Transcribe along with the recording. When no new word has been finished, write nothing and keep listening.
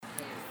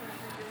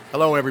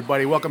Hello,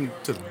 everybody. Welcome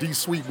to the D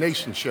Sweet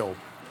Nation Show.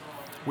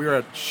 We are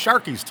at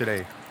Sharky's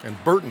today in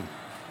Burton.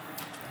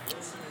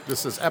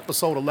 This is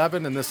episode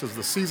 11, and this is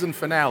the season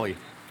finale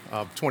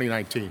of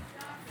 2019.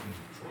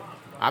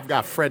 I've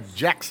got Fred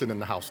Jackson in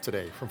the house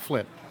today from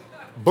Flint.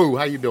 Boo,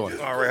 how you doing?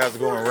 All right, how's it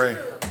going, Ray?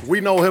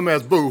 We know him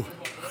as Boo.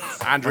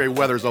 Andre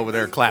Weathers over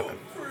there clapping.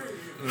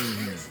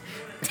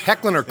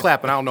 Heckling or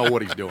clapping, I don't know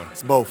what he's doing.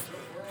 It's both.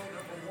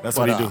 That's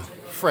what he do.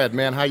 Fred,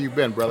 man, how you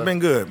been, brother? Been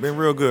good. Been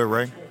real good,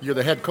 Ray. You're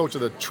the head coach of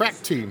the track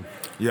team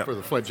for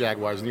the Flint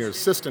Jaguars, and you're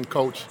assistant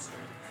coach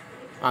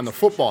on the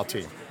football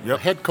team. Yep. The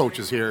head coach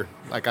is here.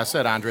 Like I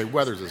said, Andre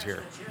Weathers is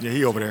here. Yeah,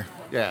 he over there.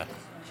 Yeah.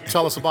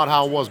 Tell us about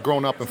how it was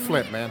growing up in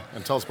Flint, man,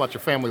 and tell us about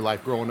your family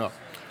life growing up.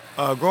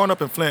 Growing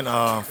up in Flint,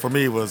 for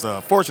me, was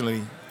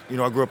fortunately,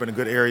 I grew up in a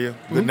good area,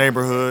 good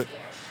neighborhood,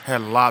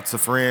 had lots of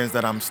friends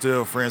that I'm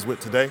still friends with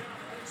today.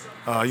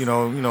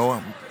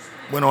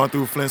 Went on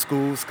through Flint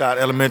School, Scott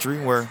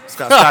Elementary, where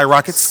Scott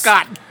skyrockets.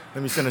 Scott.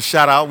 Let me send a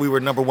shout out. We were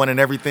number one in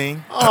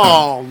everything.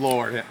 Oh,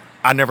 Lord.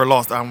 I never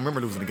lost. I don't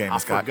remember losing the game to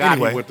Scott. Forgot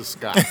Anyway. he went to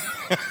Scott.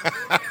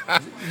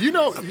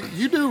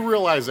 You do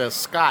realize that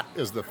Scott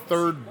is the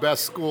third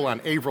best school on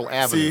Averill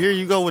Avenue. See, here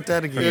you go with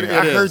that again. It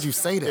I is. heard you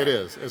say that. It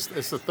is.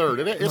 It's the third.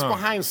 It's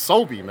behind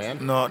Sobey,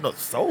 man. No,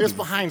 Sobey. It's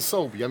behind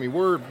Sobey. I mean,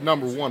 we're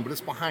number one, but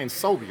it's behind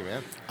Sobey,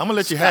 man. I'm going to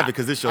let you have it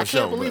because it's your show.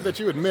 I can't believe that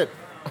you admit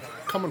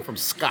coming from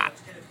Scott.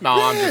 No,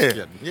 I'm just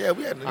kidding. Yeah,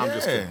 we had. I'm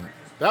just kidding.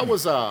 That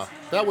was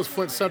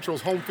Flint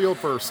Central's home field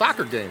for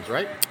soccer games,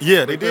 right?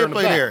 Yeah, they Right there did in the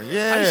play back. there.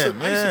 Yeah,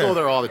 I used to go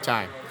there all the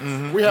time.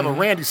 We have a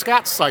Randy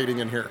Scott sighting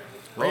in here.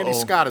 Randy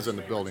Scott is in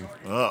the building.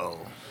 Uh-oh.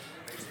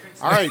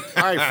 All right,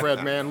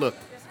 Fred, man. Look,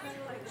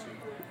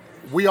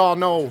 we all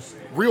know,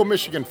 real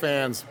Michigan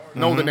fans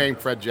know the name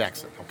Fred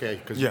Jackson,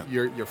 okay? Because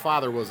your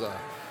father was an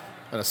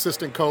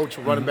assistant coach,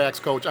 running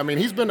backs coach. I mean,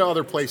 he's been to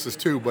other places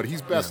too, but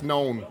he's best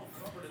known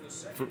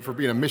for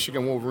being a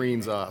Michigan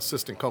Wolverines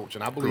assistant coach.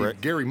 And I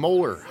believe Gary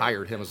Moeller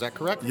hired him. Is that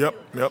correct? Yep.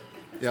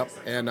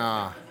 And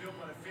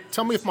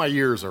tell me if my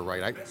years are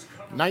right.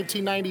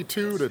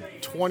 1992 to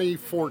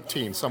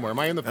 2014, somewhere. Am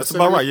I in the That's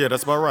vicinity? about right. Yeah,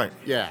 that's about right.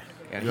 Yeah.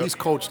 And he's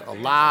coached a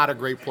lot of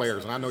great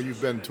players. And I know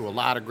you've been to a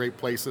lot of great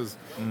places.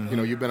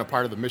 You've been a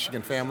part of the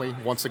Michigan family.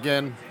 Once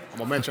again, I'm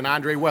going to mention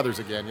Andre Weathers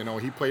again.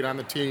 He played on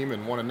the team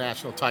and won a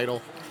national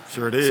title.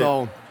 Sure did.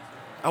 So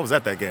I was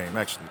at that game,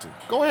 actually, too.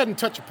 go ahead and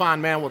touch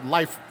upon, man, what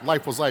life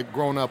was like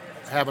growing up,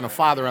 having a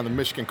father on the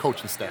Michigan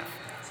coaching staff.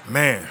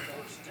 Man,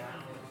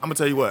 I'm going to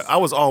tell you what. I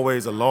was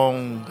always a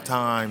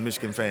long-time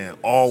Michigan fan,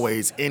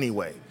 always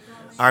anyway.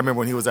 I remember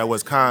when he was at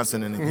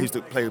Wisconsin, and he used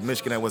to play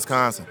Michigan at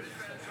Wisconsin.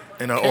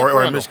 And,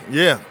 or Michigan.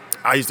 Yeah,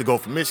 I used to go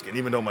for Michigan,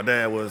 even though my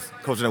dad was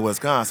coaching at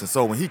Wisconsin.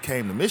 So when he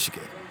came to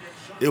Michigan,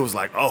 it was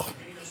like, it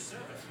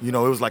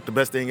was like the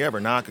best thing ever.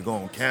 Now I could go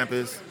on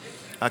campus.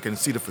 I can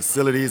see the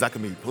facilities. I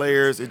can meet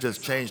players. It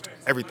just changed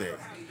everything.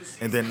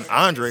 And then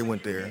Andre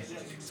went there,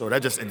 so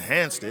that just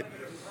enhanced it.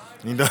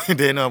 And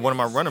then one of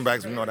my running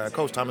backs, that I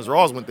coached, Thomas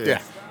Rawls, went there.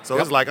 Yeah. So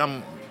it's like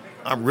I'm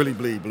really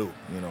bleed blue,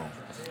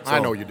 So, I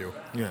know you do.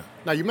 Yeah.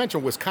 Now, you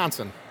mentioned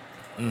Wisconsin.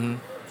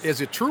 Is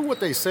it true what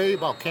they say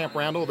about Camp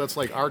Randall? That's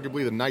like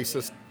arguably the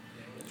nicest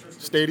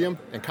stadium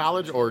in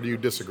college, or do you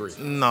disagree?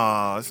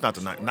 No, it's not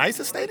the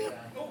nicest stadium.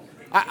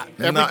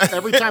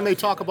 Every time they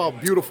talk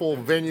about beautiful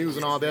venues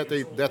and all that,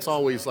 that's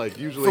always like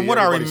usually From what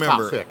I everybody's top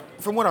remember, pick.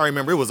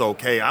 it was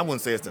okay. I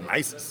wouldn't say it's the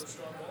nicest.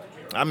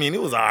 I mean,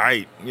 it was all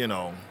right. It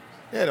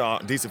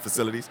had decent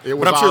facilities. It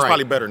was but I'm sure all it's right.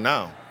 probably better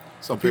now.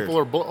 So people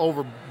are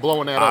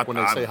overblowing that up when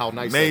they say how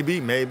nice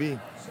maybe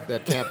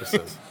that campus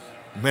is.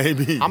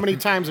 maybe. How many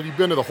times have you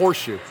been to the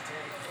Horseshoe?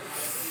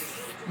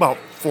 About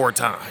 4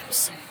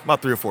 times.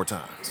 About 3 or 4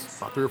 times.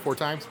 About 3 or 4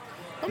 times?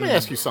 Let me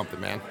ask you something,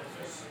 man.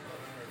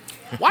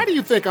 Why do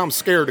you think I'm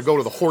scared to go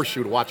to the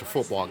Horseshoe to watch a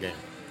football game?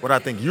 What I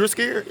think you're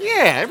scared?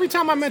 Yeah, every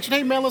time I mention,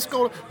 hey man, let's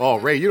go. Oh,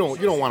 Ray, you don't want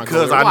to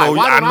go Because there.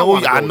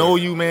 I know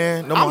you,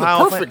 man. I'm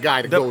the perfect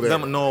guy to go there.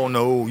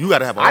 No, you got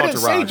to have an I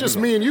entourage. didn't say just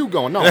me and you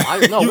going. No,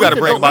 you got to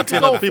bring about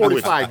 10 other people with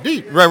you. 45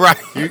 deep. Right.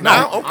 Okay.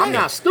 I'm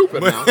not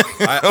stupid now.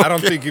 I don't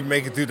think you'd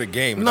make it through the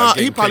game. No,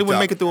 he probably wouldn't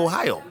make it through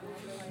Ohio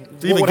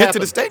to even get to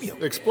the stadium.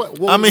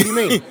 What do you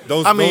mean?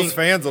 Those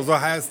fans, those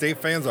Ohio State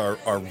fans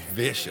are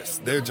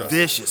vicious. They're just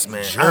vicious,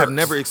 man. jerks. I have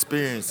never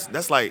experienced.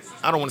 That's like,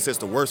 I don't want to say it's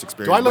the worst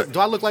experience. Do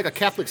I look like a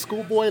Catholic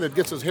schoolboy that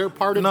gets his hair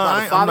parted No,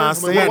 by the father? I'm not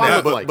saying What do I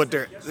that, look like? but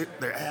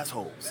they're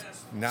assholes.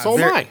 So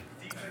am I.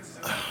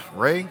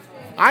 Ray,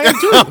 I am I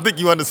too. don't think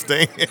you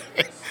understand.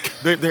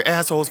 They're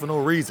assholes for no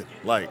reason.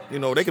 Like,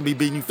 they can be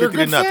beating you 50 They're to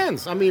good nothing.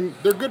 fans. I mean,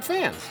 they're good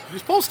fans. You're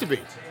supposed to be.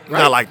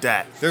 Right? Not like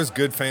that. There's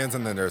good fans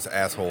and then there's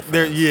asshole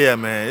fans. Yeah,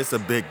 man, it's a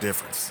big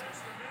difference.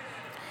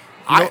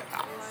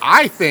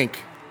 I think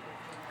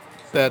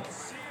that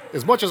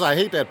as much as I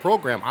hate that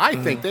program, I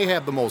think they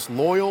have the most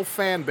loyal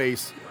fan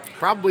base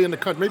probably in the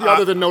country, maybe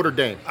other than Notre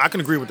Dame. I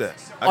can agree with that.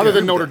 Other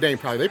than Notre Dame,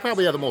 probably. They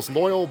probably have the most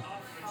loyal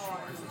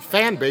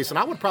fan base, and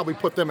I would probably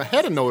put them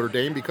ahead of Notre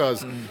Dame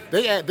because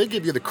they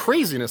give you the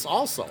craziness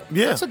also.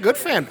 Yeah. That's a good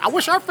fan. I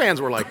wish our fans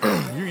were like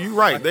that. You're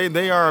right.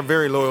 They are a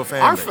very loyal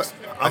fan base.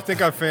 I think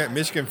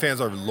Michigan fans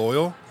are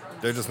loyal,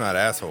 They're just not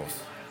assholes.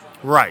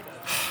 Right.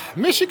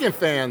 Michigan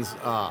fans,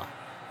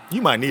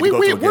 You might need to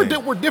go to a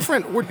game. we're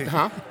different.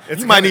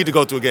 You might need to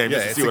go to a game Yeah,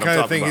 just to it's see the what kind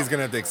I'm of thing talking he's about. going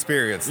to have to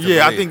experience. To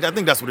Yeah, I believe.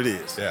 think that's what it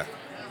is. Yeah.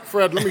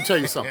 Fred, let me tell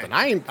you something.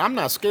 I'm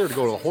not scared to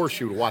go to the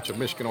Horseshoe to watch a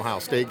Michigan-Ohio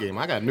State game.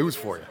 I got news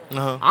for you.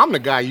 I'm the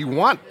guy you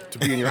want to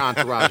be in your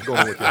entourage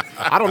going with you.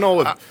 I don't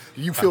know if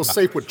you feel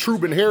safe with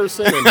Trubin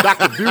Harrison and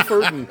Dr.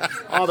 Buford and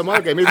all them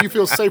other guys. Maybe you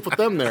feel safe with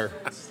them there,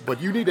 but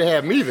you need to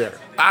have me there.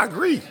 I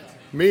agree.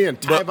 Me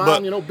and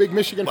Tyvon, but- big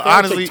Michigan but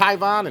fans, honestly-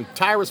 Tyvon and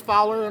Tyrus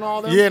Fowler and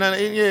all them. Yeah,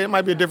 it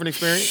might be a different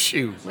experience.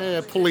 Shoot,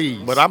 man,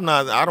 please. But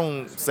I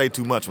don't say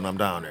too much when I'm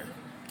down there.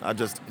 I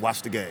just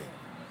watch the game.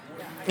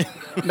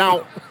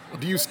 Now,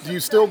 do you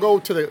still go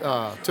to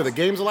the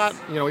games a lot?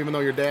 Even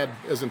though your dad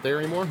isn't there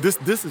anymore.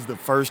 This is the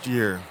first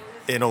year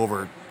in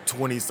over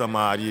 20 some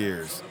odd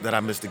years that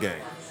I missed a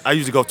game. I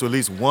usually go to at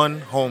least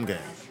one home game,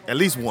 at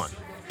least one,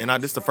 and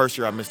this is the first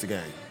year I missed a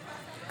game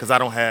because I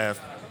don't have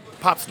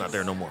Pop's not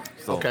there no more.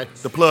 So Okay.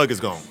 the plug is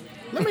gone.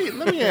 Let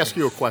me ask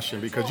you a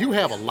question because you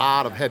have a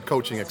lot of head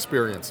coaching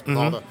experience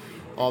with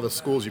all the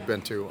schools you've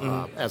been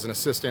to as an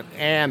assistant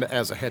and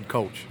as a head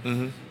coach.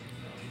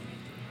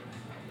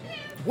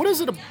 What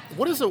is it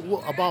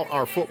about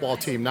our football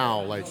team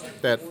now like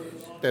that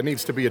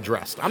needs to be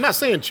addressed? I'm not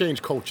saying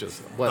change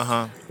coaches,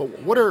 but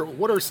what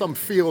are some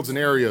fields and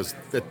areas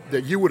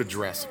that you would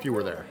address if you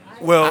were there?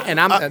 Well, and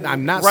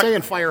I'm not right.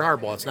 saying fire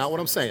Harbaugh. It's not what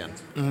I'm saying.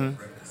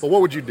 But what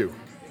would you do?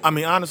 I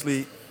mean,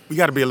 honestly, we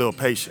got to be a little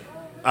patient.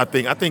 I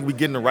think we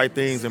getting the right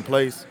things in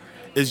place.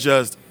 It's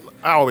just,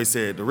 I always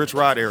said, the Rich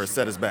Rod era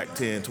set us back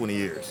 10, 20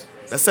 years.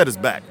 That set us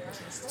back.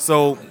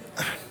 So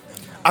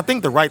I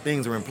think the right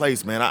things are in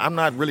place, man. I'm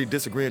not really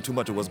disagreeing too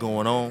much with what's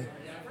going on.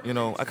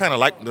 I kind of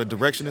like the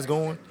direction it's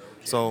going.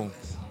 So,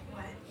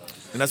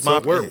 and that's my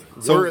opinion.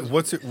 So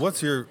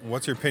what's your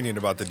opinion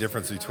about the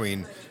difference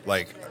between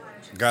like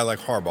a guy like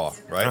Harbaugh,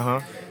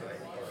 right?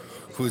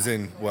 Who's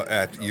in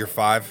at year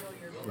 5,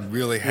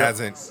 really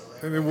hasn't.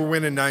 I mean, we're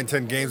winning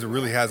 9-10 games, but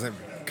really hasn't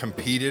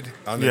competed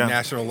on the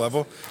national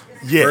level.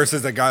 Yeah.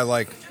 Versus a guy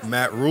like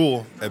Matt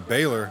Rule at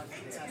Baylor,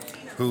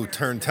 who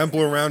turned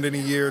Temple around in a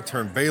year,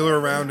 turned Baylor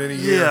around in a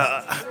year.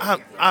 Yeah,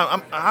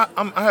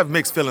 I have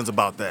mixed feelings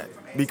about that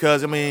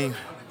because, I mean,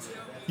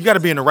 you got to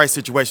be in the right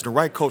situation. The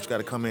right coach got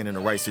to come in the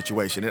right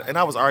situation. And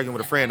I was arguing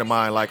with a friend of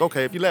mine, like,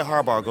 okay, if you let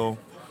Harbaugh go,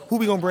 who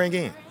we going to bring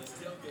in?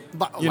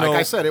 Like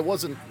I said, it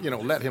wasn't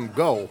let him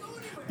go.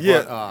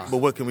 Yeah, but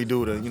what can we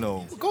do to,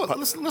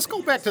 Let's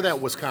go back to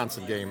that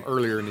Wisconsin game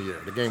earlier in the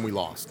year, the game we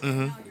lost.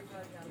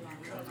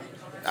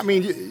 I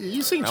mean,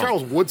 you seen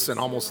Charles Woodson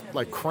almost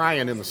like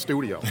crying in the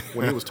studio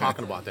when he was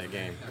talking about that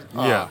game.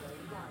 Yeah.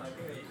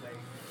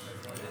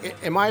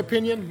 In my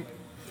opinion,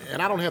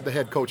 and I don't have the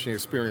head coaching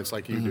experience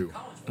like you do,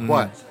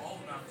 but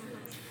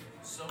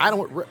I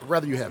don't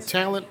whether you have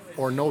talent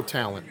or no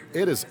talent,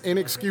 it is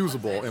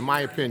inexcusable, in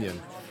my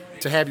opinion,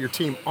 to have your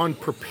team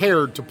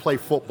unprepared to play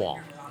football.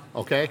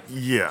 Okay?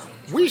 Yeah.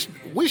 We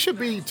should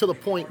be to the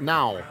point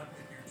now,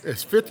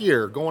 it's 5th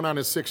year, going on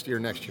his 6th year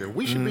next year.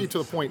 We should be to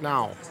the point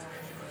now,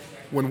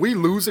 when we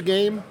lose a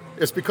game,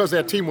 it's because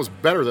that team was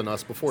better than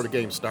us before the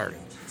game started.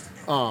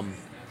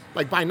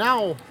 Like by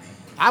now,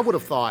 I would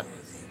have thought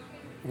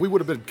we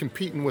would have been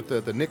competing with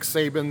the Nick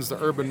Sabans, the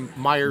Urban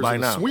Meyers,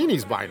 and the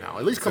Sweeneys by now,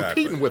 at least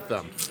competing with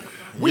them.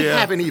 We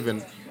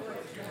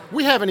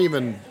haven't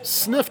even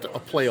sniffed a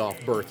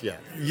playoff berth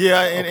yet.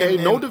 Yeah,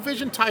 and no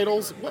division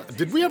titles.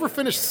 Did we ever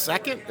finish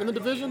second in the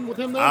division with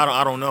him there?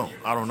 I don't know.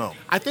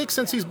 I think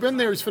since he's been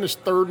there, he's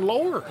finished 3rd and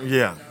lower.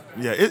 Yeah,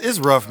 it's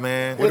rough,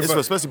 man.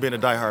 Especially being a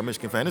diehard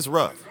Michigan fan, it's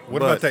rough.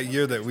 What about that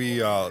year that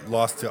we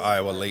lost to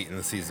Iowa late in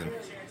the season?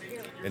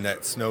 In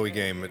that snowy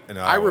game in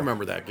Iowa. I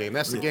remember that game.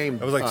 That's the game.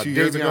 That was like 2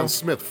 years ago. Davion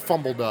Smith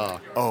fumbled.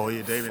 Oh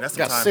yeah, David. That's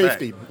got time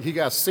safety. Back. He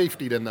got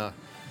safetied in the.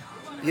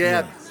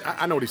 Yeah,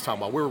 I know what he's talking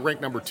about. We were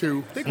ranked number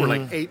 2. I think we're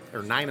like 8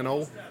 or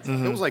 9-0.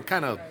 It was like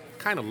kind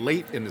of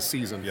late in the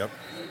season. Yep.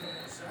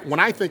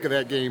 When I think of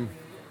that game,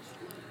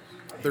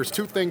 there's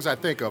 2 things I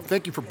think of.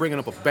 Thank you for bringing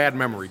up a bad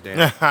memory,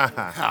 Dan. God,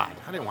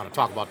 I didn't want to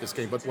talk about this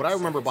game, but what I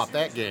remember about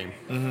that game,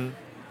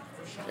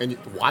 and you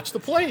watch the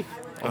play,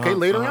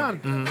 later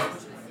on.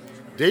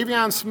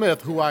 Davion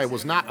Smith, who I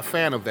was not a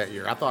fan of that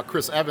year. I thought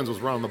Chris Evans was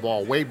running the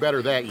ball way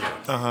better that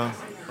year.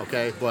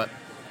 Okay, but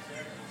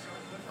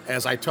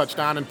as I touched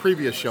on in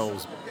previous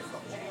shows,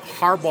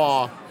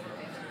 Harbaugh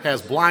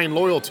has blind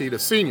loyalty to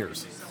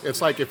seniors.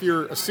 It's like if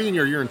you're a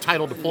senior, you're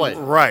entitled to play.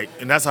 Right,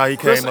 and that's how he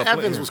Chris came up. Chris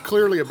Evans was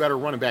clearly a better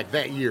running back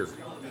that year.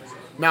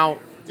 Now,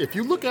 if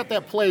you look at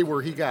that play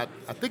where he got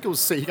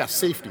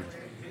safety.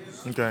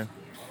 Okay.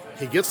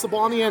 He gets the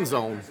ball in the end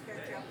zone.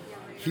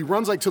 He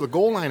runs like to the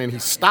goal line and he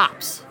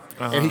stops.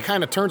 And he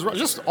kind of turns around.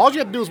 Just all you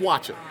have to do is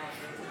watch it.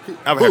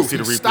 I would have to see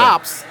the replay. He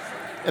stops,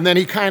 and then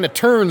he kind of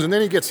turns, and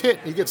then he gets hit.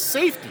 And he gets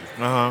safety.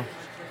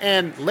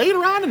 And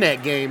later on in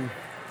that game,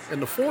 late in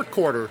the fourth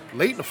quarter,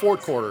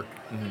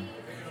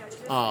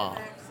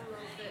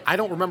 I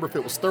don't remember if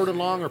it was 3rd and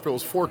long or if it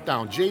was 4th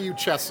down. J.U.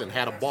 Chesson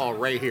had a ball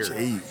right here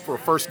for a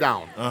first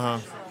down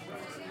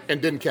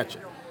and didn't catch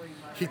it.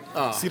 He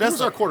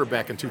was our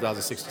quarterback in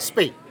 2016.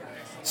 Spate.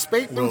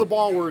 Spate threw the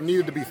ball where it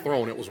needed to be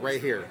thrown. It was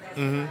right here.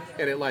 And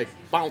it, like,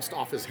 bounced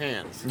off his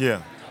hands.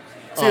 Yeah.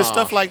 See, it's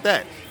stuff like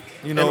that.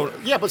 You know.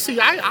 And, yeah, but see,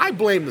 I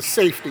blame the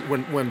safety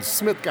when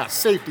Smith got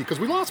safety because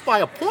we lost by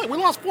a point. We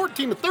lost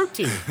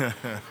 14-13.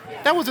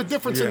 That was a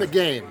difference in the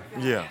game.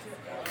 Yeah.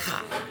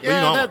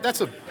 Yeah,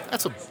 that's a.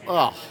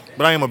 Oh.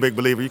 But I am a big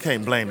believer. You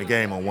can't blame the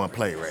game on one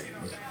play, Ray.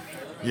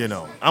 You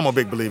know, I'm a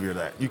big believer of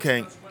that. You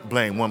can't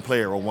blame one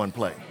player or one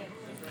play.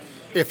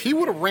 If he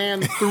would have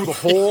ran through the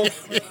hole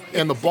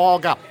and the ball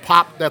got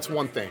popped, that's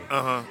one thing.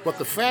 But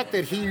the fact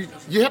that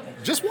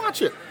just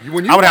watch it.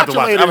 When you I would have to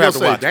watch watch. it I would later, have to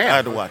you'll watch. say, I damn,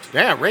 had to watch.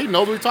 Damn, Ray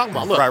knows what he's talking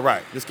about. Look,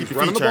 Right. Just keep he's your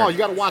running feet the ball. turned. You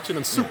got to watch it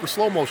in super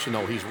slow motion,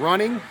 though. He's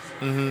running,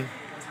 and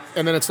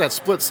then it's that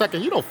split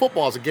second. You know,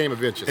 football is a game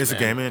of inches. It's man.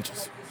 a game of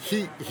inches.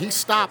 He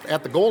stopped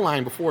at the goal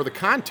line before the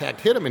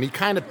contact hit him, and he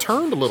kind of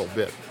turned a little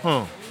bit.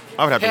 I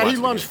would have to Had watch he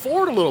it lunged again.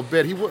 forward a little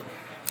bit, he would.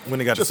 When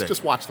they got to say.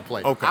 Just watch the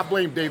play. Okay. I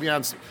blame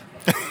Davion.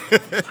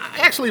 I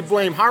actually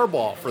blame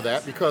Harbaugh for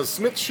that because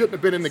Smith shouldn't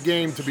have been in the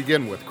game to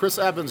begin with. Chris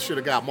Evans should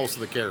have got most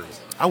of the carries.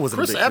 I wasn't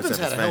a Chris big Evans Chris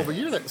had a Evans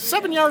hell of a year.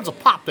 7 yards a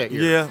pop that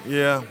year.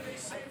 Yeah.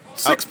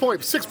 6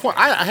 point.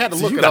 I had to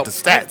So look you it got up. the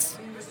stats.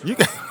 You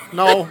got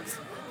No,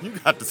 You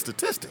got the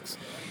statistics.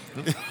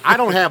 I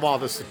don't have all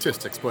the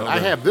statistics, but I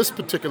Okay. have this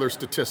particular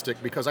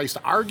statistic because I used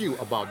to argue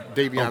about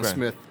Davion Okay.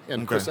 Smith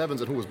and Okay. Chris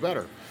Evans and who was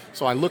better.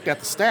 So I looked at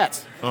the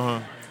stats.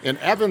 And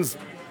Evans,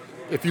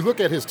 if you look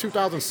at his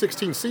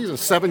 2016 season,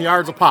 7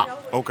 yards a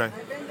pop. Okay.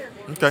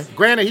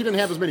 Granted, he didn't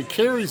have as many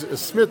carries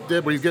as Smith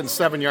did, but he's getting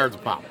 7 yards a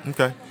pop.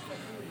 Okay.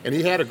 And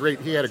he had a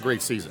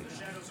great season.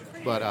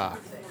 But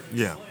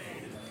Yeah.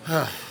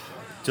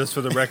 Just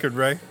for the record,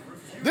 Ray,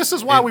 this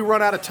is why we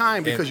run out of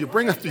time because you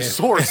bring up these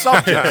sore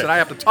subjects that I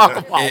have to talk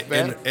about,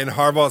 man. in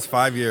Harbaugh's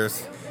 5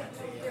 years,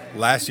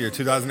 last year,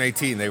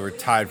 2018, they were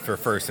tied for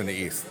first in the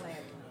East.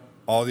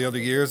 All the other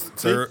years,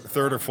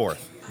 third or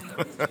fourth.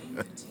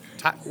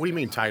 What do you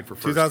mean tied for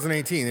first?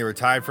 2018, they were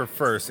tied for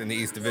first in the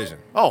East Division.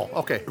 Oh,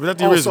 okay. Was that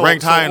the year he was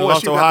ranked high and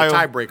lost OSU Ohio?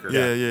 got the tiebreaker.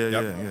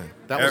 Yeah.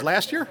 That was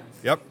last year?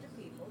 Yep.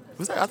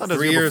 Was that? I thought that was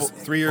 3 the year years.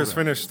 before. 3 years Okay.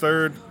 finished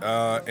third,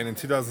 and in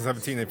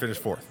 2017 they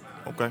finished fourth.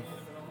 Okay.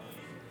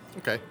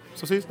 Okay.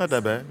 So see, it's not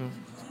that bad.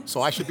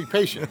 So I should be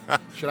patient.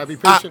 Should I be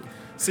patient?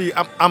 See,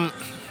 I'm I'll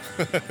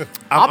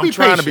I'm be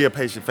trying to patient. be a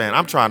patient fan.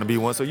 I'm trying to be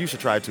one, so you should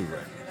try too,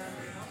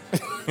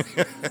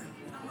 Ray.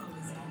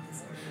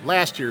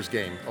 Last year's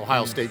game,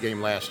 Ohio State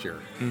game last year.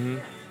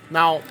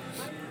 Now,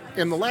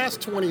 in the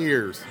last 20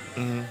 years,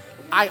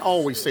 I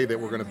always say that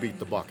we're going to beat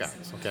the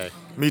Buckeyes, okay?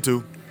 Me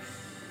too.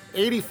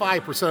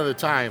 85% of the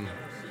time,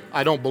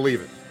 I don't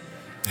believe it.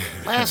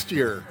 Last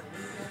year,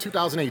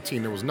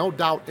 2018, there was no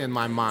doubt in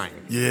my mind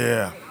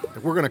Yeah.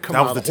 that we're going to come That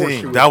out was of the the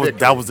horseshoe team. with That was victory.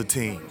 that was the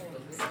team.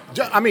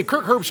 I mean,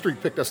 Kirk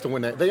Herbstreit picked us to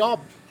win that. They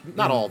all,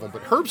 not all of them,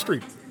 but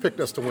Herbstreit picked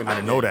us to win that. I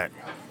didn't know that.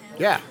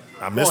 Yeah.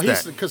 I missed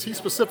that. Because he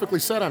specifically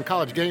said on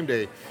College Game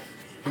Day,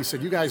 he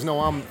said, "You guys know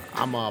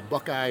I'm a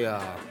Buckeye,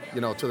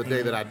 to the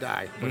day that I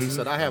die." But he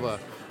said, "I have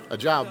a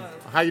job."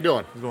 How you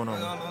doing? What's going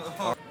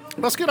on?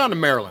 Let's get on to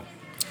Maryland.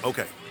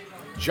 Okay.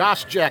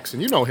 Josh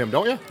Jackson, you know him,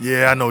 don't you?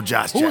 Yeah, I know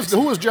Josh Jackson.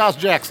 Who is Josh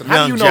Jackson? How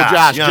Young do you know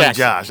Josh Young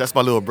Jackson? Josh. That's my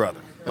little brother.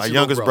 My your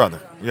youngest little brother.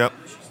 brother. Yep.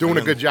 Doing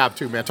a good job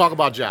too, man. Talk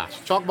about Josh.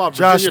 Talk about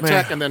Josh, Virginia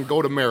man. Tech, and then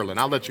go to Maryland.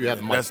 I'll let you have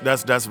the mic.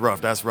 That's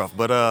rough. That's rough.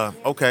 But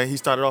okay, he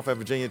started off at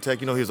Virginia Tech.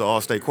 You know, he was an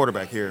all-state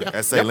quarterback here Yep,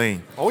 at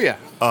Saline. Oh yeah.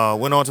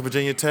 Went on to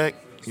Virginia Tech.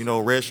 You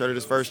know, redshirted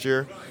his first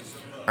year,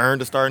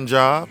 earned a starting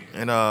job,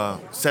 and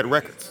set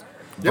records.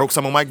 Broke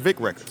some of Mike Vick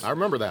records. I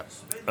remember that.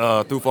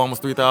 Threw for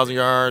almost 3,000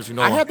 yards. You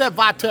know, I had that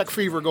Vitek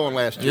fever going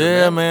last year.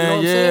 Yeah, You know what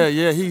I'm saying?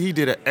 yeah. He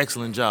did an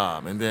excellent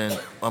job, and then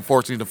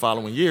unfortunately the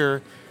following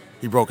year,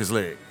 he broke his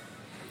leg.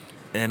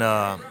 And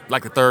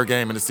like the third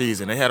game in the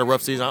season, they had a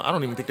rough season. I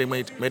don't even think they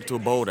made it to a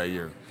bowl that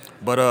year.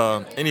 But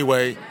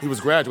anyway, he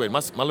was graduating. My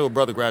little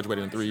brother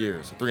graduated in 3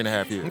 years,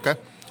 3.5 years. Okay.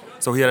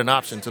 So he had an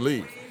option to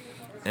leave,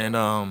 and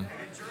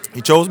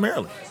he chose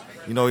Maryland.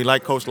 You know, he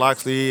liked Coach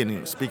Loxley, and he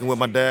was speaking with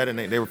my dad, and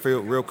they were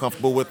feel real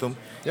comfortable with him.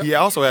 Yep. He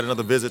also had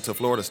another visit to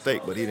Florida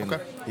State, but he didn't.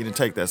 Okay. He didn't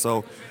take that.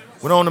 So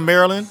went on to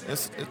Maryland.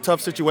 It's a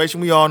tough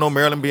situation. We all know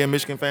Maryland being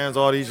Michigan fans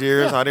all these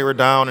years, how they were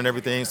down and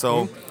everything.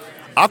 So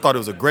I thought it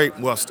was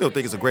I still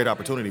think it's a great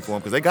opportunity for them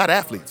because they got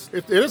athletes.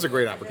 It is a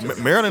great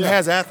opportunity. Maryland Yeah.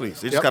 has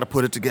athletes. They just Yep. got to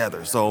put it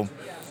together. So,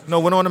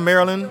 went on to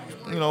Maryland.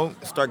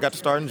 Got the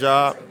starting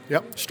job.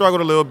 Yep.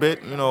 Struggled a little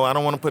bit. I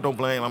don't want to put no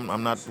blame.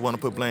 I'm not want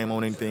to put blame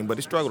on anything, but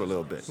he struggled a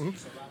little bit.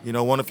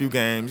 Won a few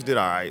games, did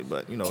all right,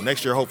 but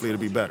next year hopefully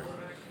it'll be better.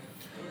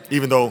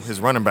 Even though his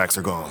running backs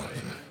are gone,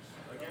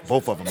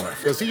 both of them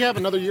left. Does he have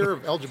another year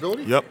of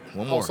eligibility? Yep,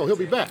 one more. Oh, so he'll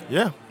be back.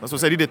 Yeah, that's what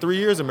I said. He did 3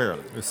 years in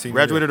Maryland. His senior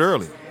Graduated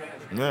early.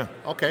 Yeah.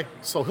 Okay,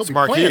 so he'll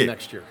Smart be playing kid.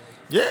 next year.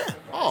 Yeah.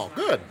 Oh,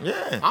 good.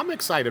 Yeah. I'm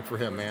excited for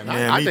him, man.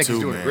 Man, I me think too,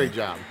 he's doing man. a great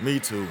job. Me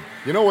too.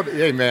 You know what?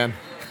 Hey, man.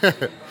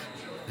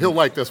 He'll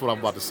like this, what I'm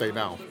about to say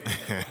now.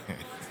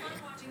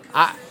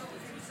 I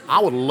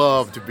would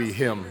love to be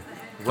him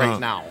right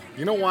now.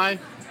 You know why?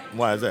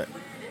 Why is that?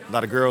 A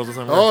lot of girls or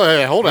something? Oh,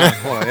 hey, hold on.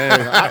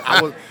 I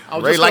was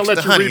Ray just going likes to let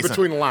the you read honeys.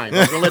 between the lines. I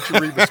was going to let you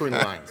read between the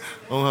lines.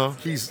 Uh-huh.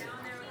 He's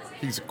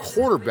He's a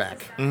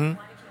quarterback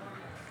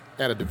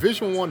at a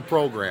Division I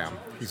program.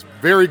 He's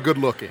very good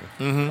looking.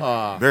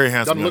 Very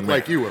handsome. Doesn't look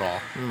like you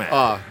at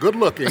all. Good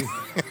looking.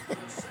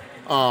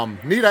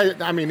 Need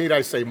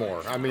I say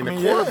more? I mean, the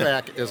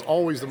quarterback is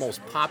always the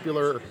most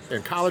popular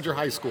in college or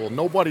high school.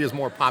 Nobody is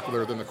more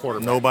popular than the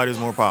quarterback. Nobody's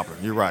more popular.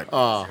 You're right.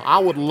 I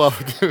would love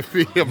to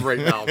be him right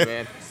now,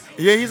 man.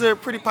 Yeah, he's a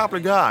pretty popular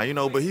guy, you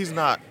know, but he's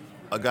not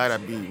a guy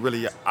that be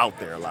really out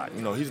there a lot.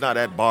 You know, he's not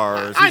at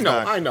bars. I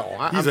know.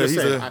 I'm just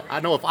saying. I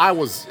know if I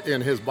was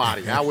in his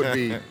body, I would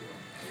be.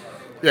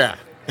 Yeah,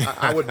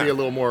 I would be a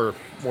little more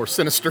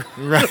sinister.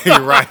 Right.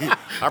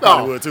 I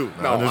probably would too.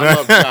 No, I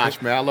love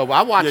Josh, man.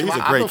 I watch him. He's a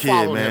great I've been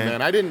following kid, him,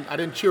 man. I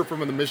didn't cheer for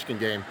him in the Michigan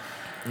game.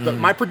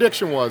 My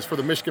prediction was for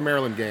the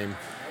Michigan-Maryland game,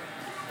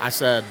 I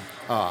said,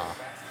 well,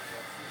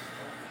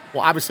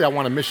 obviously I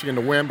wanted Michigan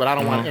to win, but I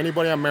don't want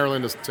anybody on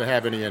Maryland to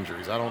have any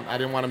injuries. I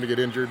didn't want him to get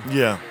injured.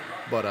 Yeah.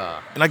 But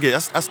and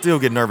I still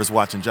get nervous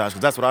watching Josh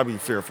because that's what I'd be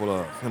fearful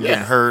of, him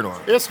getting hurt. Or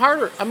it's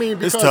harder. I mean,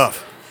 because it's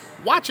tough.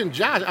 Watching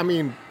Josh, I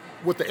mean,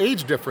 with the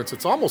age difference,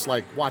 it's almost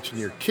like watching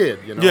your kid,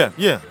 you know?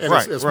 Yeah,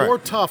 and it's more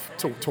tough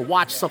to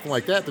watch something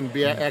like that than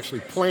be actually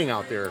playing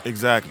out there.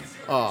 Exactly.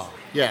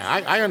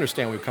 Yeah, I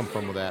understand where you come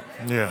from with that.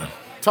 Yeah.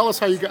 Tell us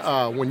how you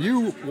got, when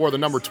you wore the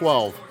number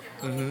 12,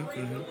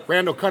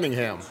 Randall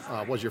Cunningham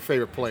was your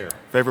favorite player.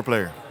 Favorite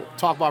player.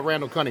 Talk about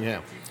Randall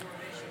Cunningham.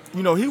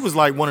 You know, he was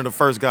like one of the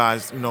first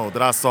guys, you know,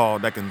 that I saw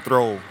that can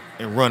throw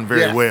and run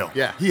very well.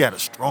 Yeah. He had a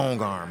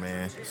strong arm,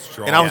 man.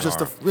 Strong and I was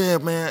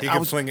arm. man. He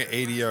could swing it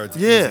 80 yards.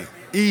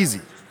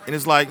 Easy. And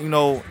it's like, you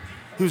know,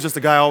 he was just a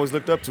guy I always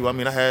looked up to. I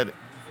mean, I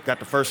got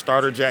the first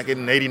starter jacket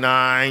in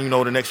 '89. You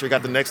know, the next year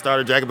got the next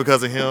starter jacket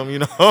because of him, you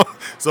know.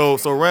 So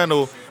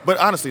Randall, but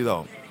honestly,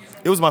 though,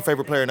 it was my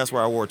favorite player, and that's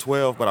where I wore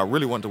 12, but I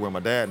really wanted to wear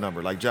my dad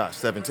number, like Josh,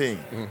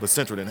 17. But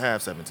Central didn't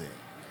have 17.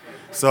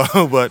 So,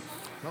 but...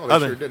 No, they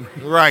sure didn't.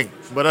 Right.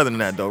 But other than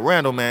that, though,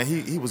 Randall, man,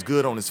 he was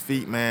good on his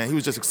feet, man. He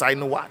was just exciting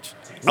to watch.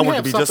 I wanted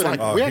to be just like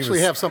him. We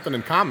actually have something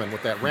in common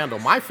with that Randall.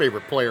 My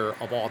favorite player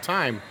of all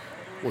time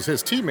was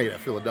his teammate at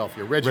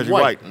Philadelphia, Reggie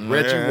White.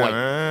 Reggie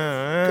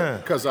White.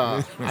 Because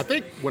I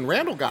think when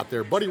Randall got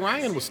there, Buddy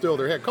Ryan was still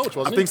their head coach,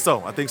 wasn't he?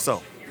 I think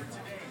so.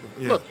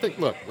 Yeah.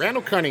 Look,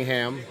 Randall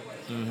Cunningham,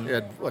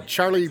 had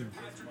Charlie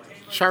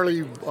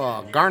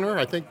Garner,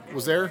 I think,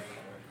 was there.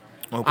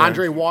 Okay.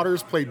 Andre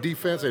Waters played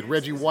defense. They had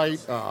Reggie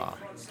White,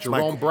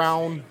 Jerome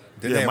Brown.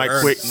 Didn't they have Mike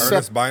Quick.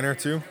 Ernest Biner,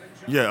 too?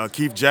 Yeah,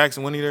 Keith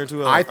Jackson, wasn't he there,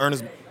 too?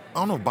 Ernest... I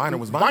don't know if Biner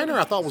was Biner. Biner,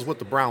 I thought, was with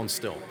the Browns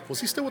still. Was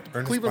he still with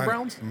the Cleveland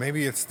Browns?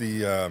 Maybe it's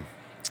the...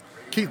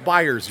 Keith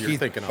Byers you're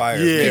thinking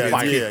Byers. of. Yeah, Keith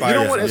Byers. yeah. You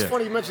know what? It's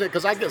funny you mention it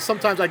because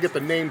sometimes I get the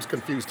names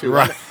confused too.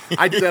 Right.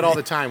 I do that all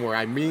the time where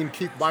I mean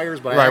Keith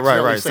Byers, but I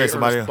accidentally say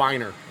somebody Ernest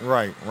Biner.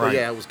 Right. But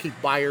yeah, it was Keith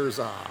Byers,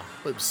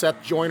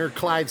 Seth Joyner,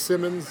 Clyde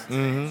Simmons.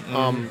 Dang,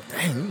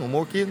 you know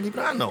more kids than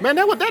people I know. Man,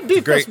 that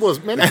defense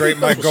was Mike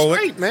Golick.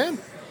 Straight, man.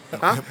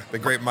 Huh? The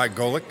great Mike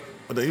Golick.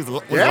 He was a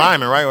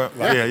lineman, right?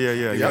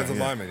 Yeah. He was a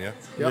lineman, Yep.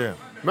 Yeah.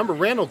 Remember,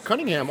 Randall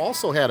Cunningham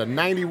also had a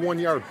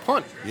 91-yard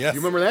punt. Yes. You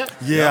remember that?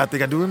 Yeah, I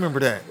think I do remember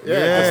that.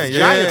 Yeah, the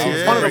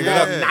Giants punted the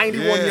ball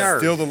 91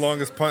 yards. Still the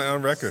longest punt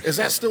on record. Is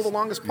that still the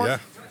longest punt? Yeah.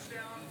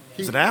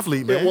 He's an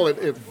athlete, man. Well,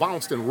 it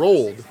bounced and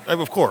rolled.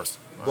 Of course.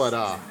 But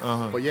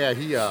yeah,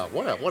 he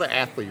what an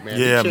athlete, man.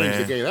 Yeah, he changed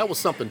man. the game. That was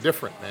something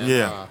different, man.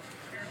 Yeah.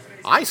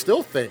 I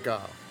still think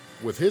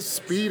with his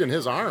speed and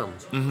his arm,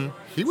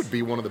 he would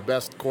be one of the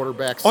best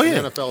quarterbacks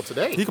in the NFL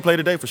today. He could play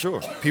today for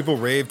sure. People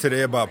rave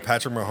today about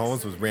Patrick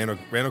Mahomes.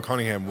 Randall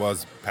Cunningham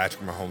was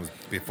Patrick Mahomes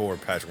before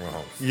Patrick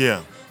Mahomes.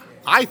 Yeah.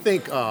 I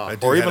think,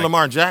 or even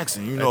Lamar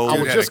Jackson. You know, I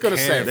was just going to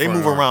say they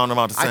move around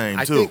about the same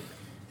too.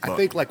 I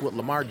think like what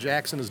Lamar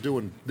Jackson is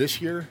doing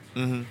this year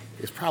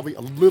is probably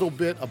a little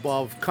bit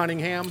above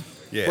Cunningham.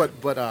 Yeah.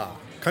 But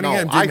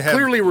Cunningham I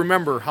clearly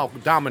remember how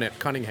dominant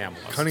Cunningham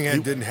was.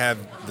 Cunningham didn't have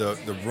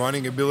the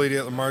running ability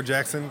at Lamar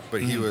Jackson,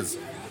 but he was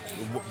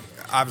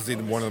obviously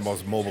one of the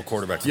most mobile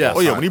quarterbacks. Yes. Of all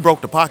Oh yeah, time. when he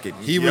broke the pocket,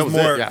 he was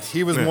more Yes.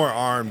 he was more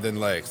arm than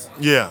legs.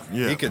 Yeah.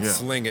 He could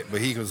sling it, but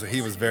he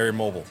was very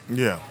mobile.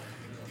 Yeah.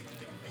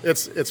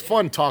 It's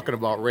fun talking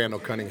about Randall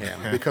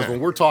Cunningham because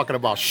when we're talking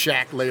about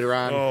Shaq later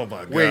on, Oh,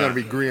 my we ain't God.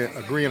 going to be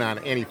agreeing on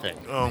anything.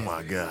 Oh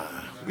my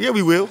God. Yeah,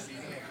 we will.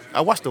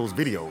 I watched those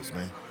videos,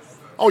 man.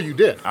 Oh, you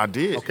did? I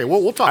did. Okay,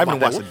 well, we'll talk I about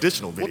haven't that. watched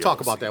additional videos. We'll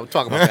talk about that. We'll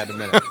talk about that in a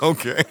minute.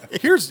 Okay.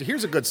 Here's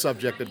a good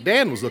subject that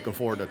Dan was looking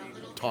forward to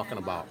talking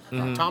about.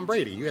 Tom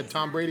Brady. You had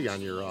Tom Brady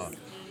on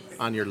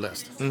your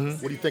list.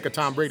 What do you think of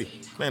Tom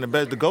Brady? Man,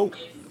 the GOAT.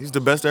 He's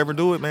the best to ever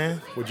do it,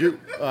 man. Would you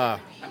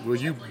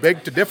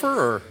beg to differ,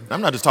 or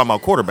I'm not just talking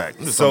about quarterback.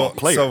 I'm just talking about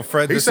player. So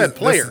Fred, he this said is-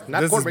 player, this-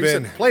 not this has quarterback. He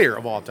been said player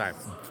of all time.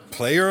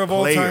 player of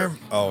all Player. time.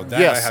 Oh, that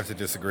Yes. I have to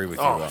disagree with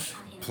you. Oh. about.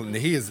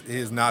 He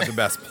is not the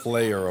best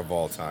player of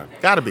all time.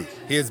 Gotta be.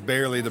 He is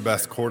barely the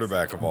best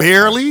quarterback of all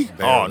Barely? time.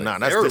 Oh, no,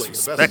 that's Barely.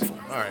 disrespectful.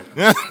 All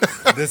right.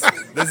 This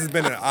has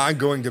been an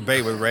ongoing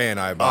debate with Ray and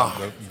I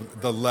about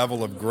the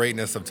level of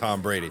greatness of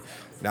Tom Brady.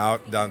 Now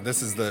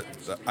this is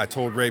I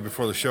told Ray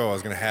before the show I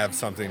was going to have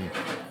something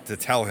to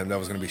tell him that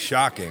was going to be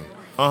shocking.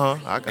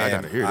 I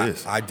got to hear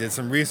this. I did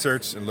some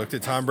research and looked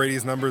at Tom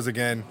Brady's numbers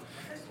again,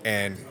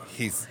 and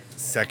he's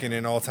second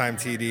in all-time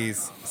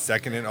TDs,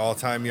 second in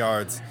all-time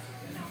yards.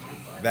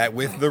 That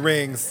with the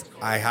rings,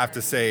 I have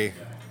to say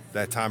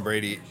that Tom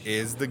Brady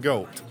is the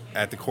GOAT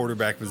at the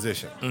quarterback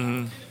position.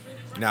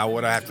 Mm-hmm. Now,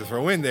 what I have to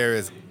throw in there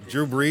is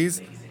Drew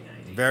Brees,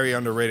 very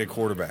underrated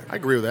quarterback. I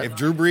agree with that. If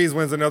Drew Brees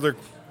wins another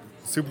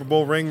Super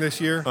Bowl ring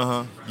this year,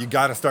 you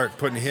got to start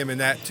putting him in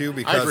that too,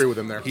 because I agree with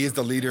him there. He's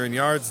the leader in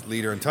yards,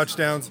 leader in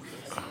touchdowns.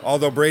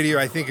 Although Brady,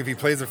 I think if he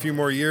plays a few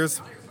more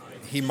years,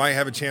 he might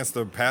have a chance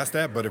to pass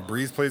that. But if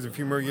Brees plays a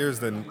few more years,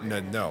 then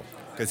no,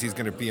 because he's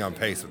going to be on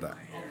pace with that.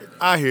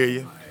 I hear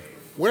you.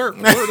 Where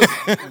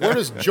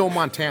does Joe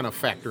Montana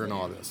factor in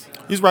all this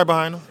He's right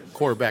behind him.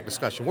 quarterback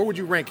discussion? Where would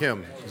you rank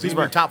him? Is he in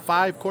right. your top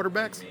 5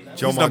 quarterbacks?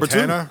 Joe He's number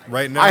Montana,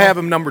 right now. I have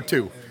him number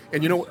 2.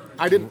 And you know what?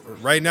 I didn't.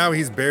 Right now,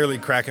 he's barely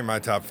cracking my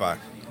top 5.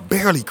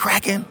 Barely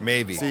cracking.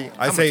 Maybe. See,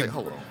 I I'm say gonna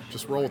hold on.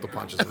 Just roll with the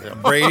punches with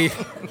him.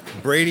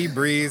 Brady,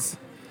 Brees,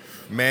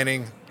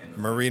 Manning,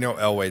 Marino,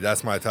 Elway.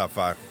 That's my top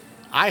 5.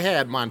 I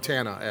had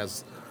Montana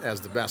as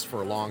the best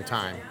for a long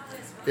time.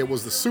 It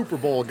was the Super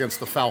Bowl against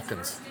the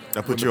Falcons.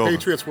 That when put the you over.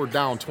 Patriots were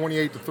down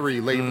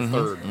 28-3 late in the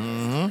third.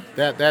 Mm-hmm.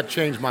 That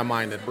changed my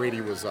mind that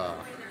Brady was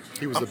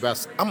the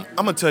best. I'm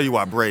gonna tell you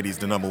why Brady's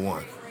the number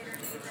one.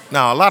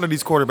 Now, a lot of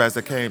these quarterbacks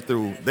that came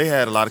through, they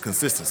had a lot of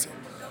consistency.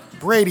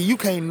 Brady, you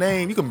can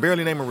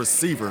barely name a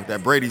receiver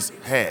that Brady's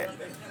had.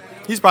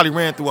 He's probably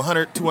ran through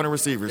 100, 200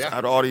 receivers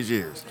out of all these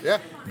years. Yeah.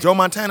 Joe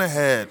Montana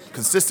had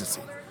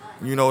consistency.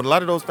 You know, a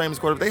lot of those famous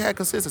quarterbacks, they had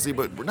consistency,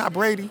 but not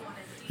Brady.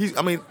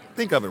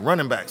 Think of it,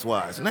 running backs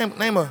wise.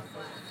 Name a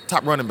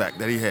top running back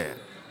that he had.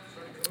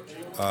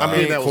 That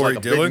was Corey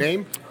like a Dillon? big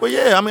name. Well,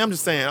 yeah, I'm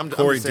just saying.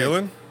 Corey I'm just saying.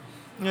 Dillon?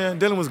 Yeah,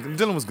 Dillon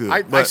was good.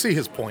 I but, see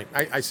his point.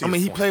 I see. he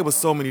his point. played with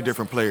so many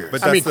different players.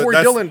 But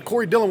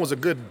Corey Dillon was a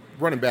good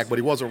running back, but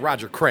he wasn't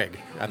Roger Craig.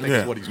 I think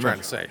is what he's trying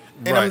to say.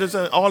 And I'm just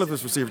saying, all of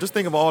his receivers. Just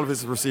think of all of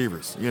his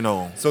receivers. You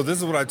know. So this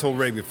is what I told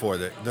Ray before,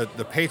 that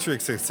the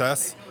Patriots'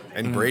 success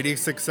and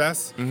Brady's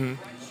success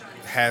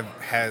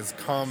has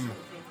come.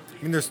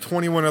 I mean, there's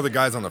 21 other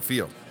guys on the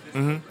field.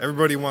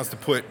 Everybody wants to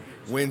put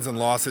wins and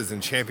losses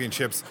and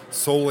championships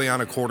solely on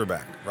a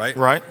quarterback, right?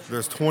 Right.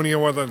 There's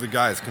 21 other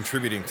guys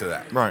contributing to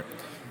that. Right.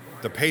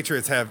 The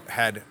Patriots have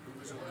had,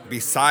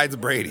 besides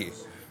Brady,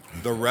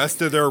 the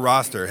rest of their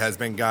roster has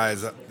been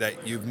guys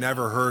that you've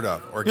never heard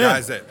of, or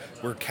guys that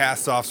were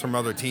cast-offs from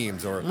other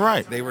teams, or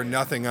they were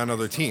nothing on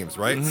other teams,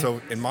 right?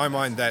 So in my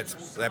mind, that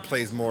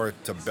plays more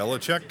to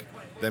Belichick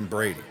than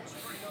Brady.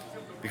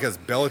 Because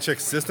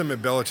Belichick's system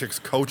and Belichick's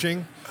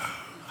coaching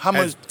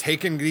has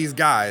taken these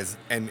guys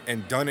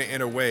and done it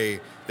in a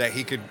way that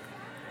he could.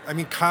 I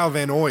mean, Kyle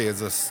Van Noy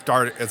is a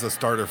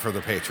starter for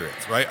the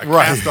Patriots, right?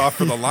 Cast off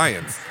for the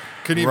Lions.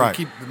 Couldn't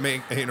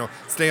even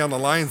stay on the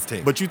Lions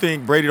team. But you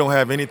think Brady don't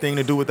have anything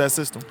to do with that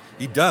system?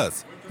 He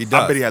does. I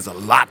bet he has a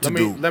lot to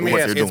do with what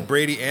they're doing. It's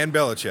Brady and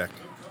Belichick.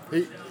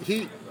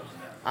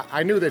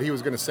 I knew that he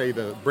was going to say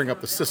to bring up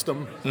the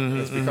system.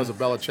 It's because of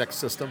Belichick's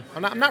system.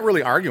 I'm not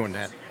really arguing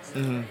that.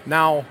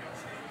 Now,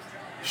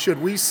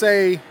 should we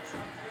say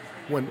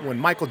when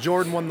Michael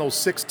Jordan won those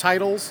 6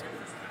 titles,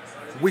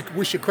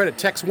 we should credit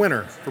Tex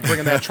Winter for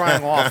bringing that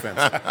triangle offense.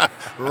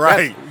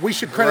 Right. We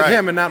should credit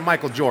him and not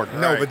Michael Jordan.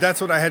 No, but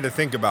that's what I had to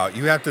think about.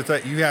 You have to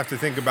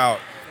think about,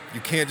 you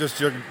can't just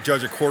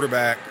judge a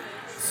quarterback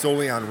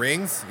solely on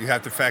rings. You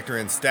have to factor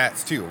in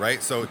stats too,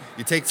 right? So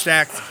you take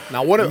stats,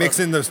 now mix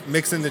in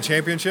the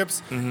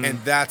championships, and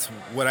that's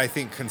what I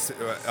think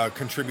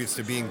contributes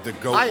to being the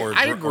GOAT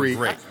I agree. Or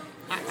great.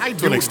 I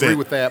do agree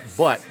with that,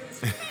 but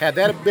had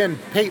that have been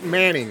Peyton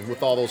Manning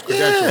with all those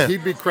credentials,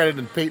 he'd be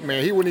credited Peyton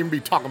Manning. He wouldn't even be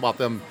talking about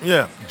them.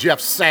 Jeff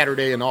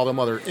Saturday and all them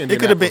other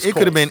Indianapolis It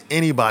could have been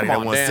anybody that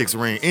won Dan. 6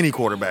 rings, any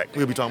quarterback.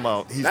 We'll be talking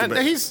about he's the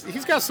best.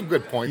 He's got some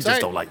good points. You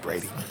just don't like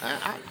Brady.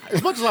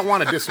 As much as I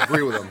want to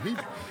disagree with him,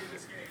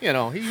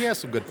 he has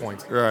some good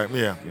points. Right?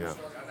 Yeah.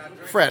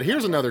 Fred,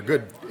 here's another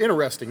good,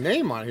 interesting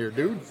name on here,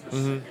 dude.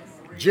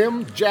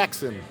 Jim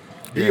Jackson.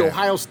 The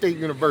Ohio State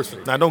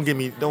University. Now,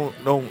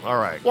 don't. All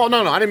right. Well,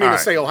 no, I didn't mean to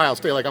say Ohio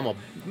State like I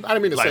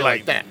didn't mean to say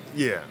like that.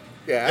 Yeah.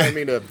 Yeah, I didn't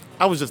mean to.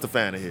 I was just a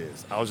fan of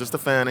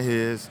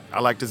his. I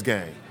liked his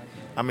game.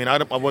 I mean,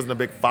 I wasn't a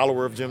big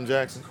follower of Jim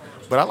Jackson,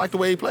 but I liked the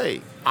way he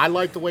played. I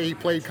liked the way he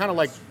played, kind of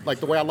like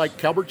the way I like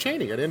Calbert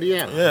Chaney at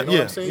Indiana. Yeah, you know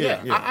what I'm saying?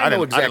 Yeah. I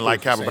know exactly. I didn't like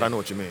what you're Calvert, but I know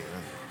what you mean.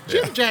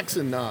 Jim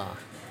Jackson.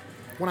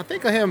 When I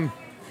think of him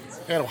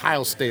at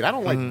Ohio State, I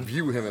don't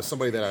view him as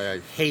somebody that I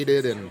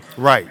hated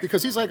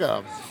because he's like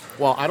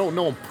well, I don't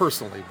know him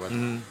personally, but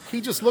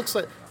he just looks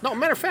like. No,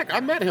 matter of fact,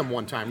 I met him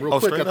one time real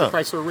quick at the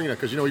Chrysler Arena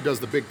because he does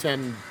the Big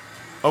Ten.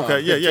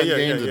 Okay,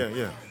 games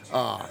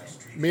yeah.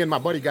 Me and my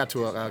buddy got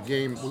to a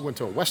game. We went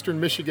to a Western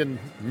Michigan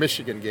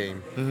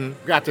game.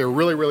 Got there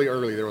really, really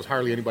early. There was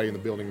hardly anybody in the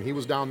building. He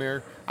was down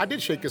there. I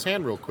did shake his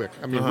hand real quick.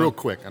 Real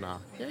quick, and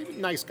he's a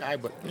nice guy,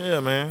 but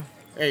yeah, man.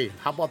 Hey,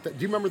 how about that?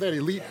 Do you remember that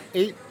Elite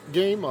 8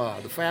 game,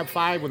 the Fab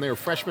Five, when they were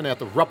freshmen at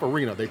the Rupp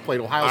Arena? They played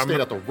Ohio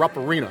State at the Rupp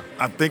Arena.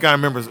 I think I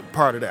remember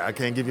part of that. I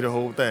can't give you the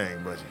whole thing,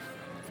 but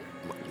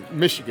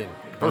Michigan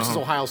versus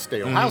Ohio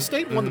State. Ohio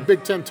State won the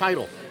Big Ten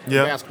title in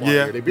basketball.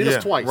 Yeah, They beat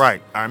us twice.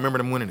 Right. I remember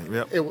them winning it.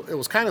 Yep. It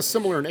was kind of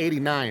similar in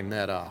 '89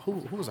 that who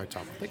was I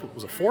talking about? I think it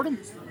was Fordham.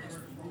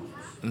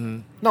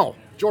 No,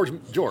 George.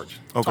 Okay.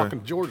 Talking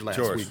to George last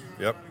week.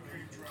 Yep.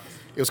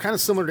 It was kind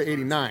of similar to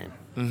 '89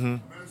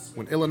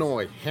 when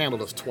Illinois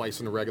handled us twice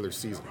in the regular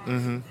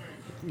season.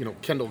 You know,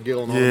 Kendall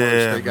Gill and all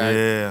those big guys.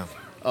 Yeah.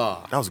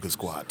 That was a good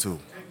squad too.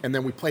 And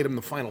then we played them in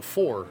the Final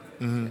Four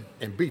and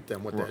beat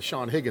them with that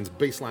Sean Higgins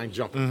baseline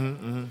jumper.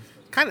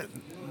 Kind of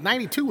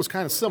 '92 was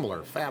kind of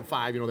similar. Fab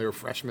Five, you know, they were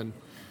freshmen.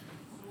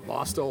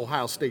 Lost to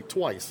Ohio State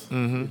twice.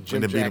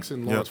 Jim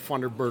Jackson, Lawrence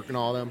Funderburk, and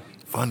all them.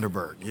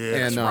 Funderburk,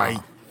 yeah, And,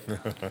 that's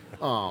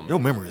right. Your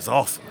memory is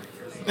awesome.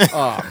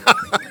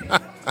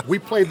 We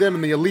played them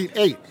in the Elite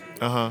Eight.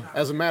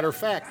 As a matter of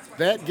fact,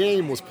 that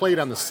game was played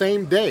on the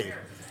same day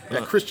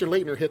that Christian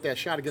Laettner hit that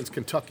shot against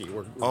Kentucky.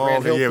 Where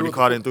Grant Hill yeah, threw we it.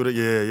 caught in through the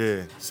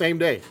yeah. Same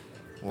day.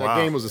 Wow.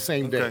 That game was the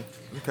same day.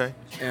 Okay.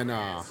 And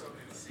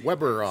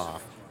Weber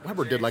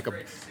did like a.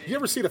 You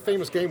ever see the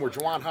famous game where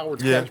Juwan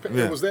Howard's Yeah, bench?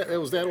 yeah. It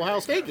was that Ohio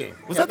State game.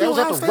 Was that the was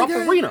Ohio at the State Rupp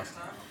game? Arena.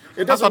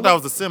 It I doesn't thought that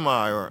look- was the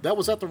semi or That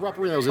was at the Rupp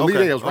Arena. It was Elite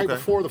Okay, Eight. It was right okay.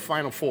 before the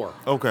Final Four.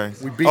 Okay.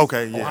 We beat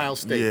Okay, yeah, Ohio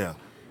State. yeah.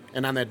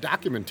 And on that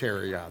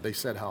documentary, they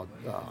said how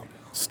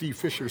Steve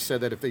Fisher said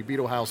that if they beat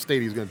Ohio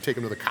State, he's going to take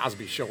them to the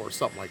Cosby Show or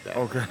something like that.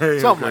 Okay,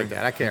 Something okay. like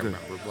that. I can't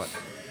remember.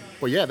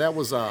 But yeah, that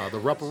was the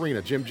Rupp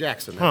Arena. Jim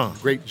Jackson.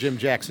 Great Jim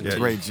Jackson. Yeah, team.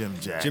 Great Jim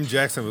Jackson. Jim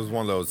Jackson was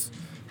one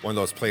of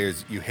those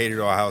players you hated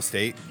Ohio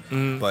State,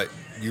 but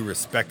you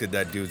respected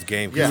that dude's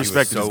game Yeah. because You he was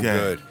respected so his game.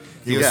 good.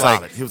 He was was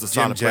solid. like He was a Jim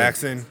solid player.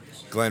 Jackson,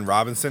 Glenn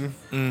Robinson.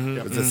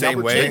 It was the same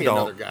Calvert way. Cheney,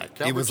 another guy. He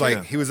Calvert was Cheney.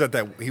 like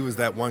he was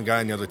that one guy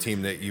on the other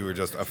team that you were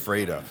just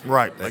afraid of.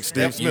 Right, That- like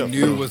Steve that Smith.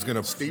 You knew was going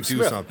to Steve do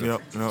Smith. something.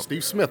 Yep.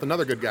 Steve Smith,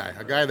 another good guy.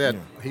 A guy that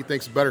he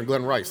thinks is better than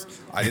Glenn Rice.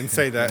 I didn't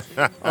say that.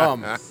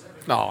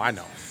 No, I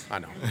know.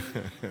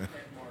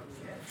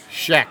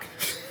 Shaq.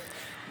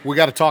 We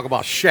got to talk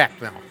about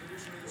Shaq now.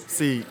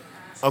 See,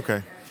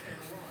 okay.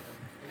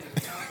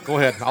 Go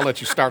ahead. I'll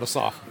let you start us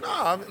off.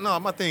 No,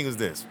 my thing is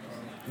this.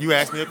 You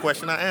asked me a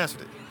question, I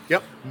answered it.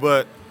 Yep.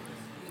 But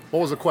What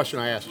was the question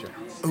I asked you?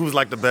 who's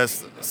like the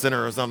best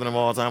center or something of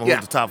all time? Or Yeah.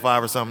 who's the top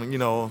 5 or something, you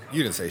know?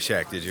 You didn't say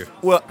Shaq, did you?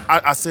 Well,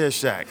 I said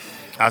Shaq.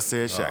 I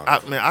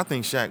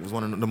think Shaq was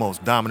one of the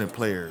most dominant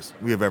players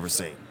we have ever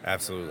seen.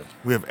 Absolutely.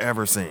 We have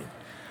ever seen.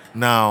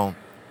 Now,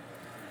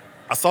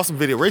 I saw some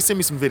video. Ray sent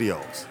me some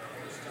videos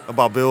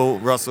about Bill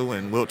Russell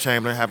and Wilt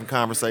Chamberlain having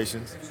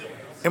conversations,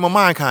 and my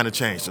mind kind of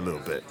changed a little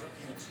bit.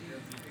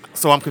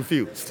 So I'm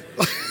confused.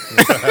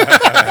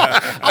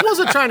 I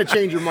wasn't trying to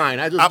change your mind.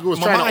 I just was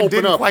my trying to mind open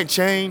didn't up. quite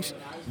change,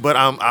 but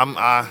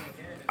I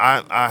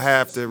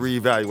have to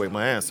reevaluate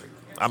my answer.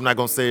 I'm not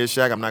gonna say it's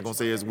Shaq. I'm not gonna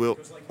say it's Wilt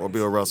or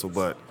Bill Russell,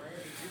 but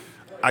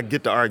I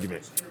get the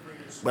argument.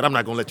 But I'm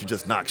not gonna let you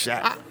just knock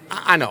Shaq.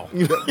 I know.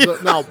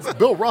 Now,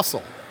 Bill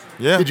Russell.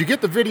 Yeah. Did you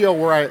get the video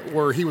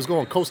where he was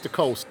going coast to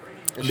coast?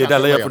 And Did shot that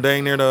the layup for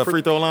dang near the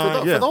free throw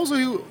line? Yeah.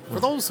 For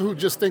those who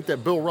just think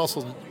that Bill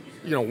Russell,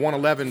 won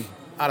 11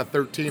 out of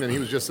 13 and he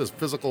was just as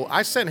physical,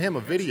 I sent him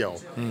a video.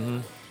 Mm-hmm.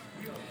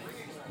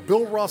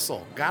 Bill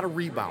Russell got a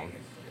rebound,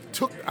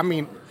 took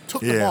the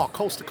Yeah. ball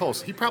coast to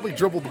coast. He probably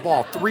dribbled the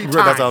ball 3 times.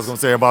 That's what I was gonna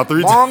say, about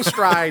 3 times. Long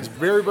strides,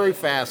 very, very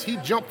fast. He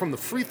jumped from the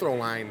free throw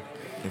line,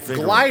 And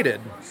finger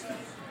glided,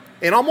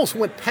 and almost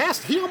went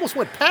past. He almost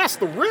went past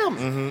the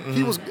rim.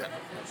 He was.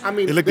 I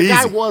mean, It the looked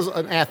guy easy. was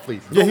an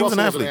athlete. Yeah, Bill he was an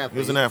Russell athlete. He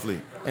was an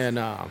athlete. And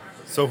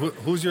So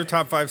who's your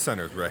top 5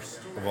 centers, Ray,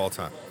 of all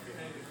time?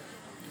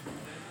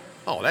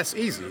 that's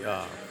easy.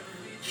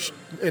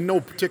 In no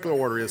particular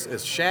order, is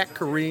Shaq,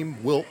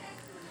 Kareem, Wilt,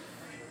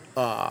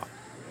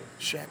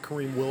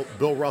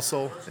 Bill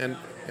Russell, and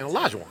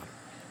Olajuwon.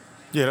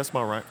 Yeah, that's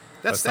about right.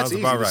 That's That sounds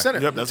easy. about The right. center,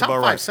 Yep, the that's top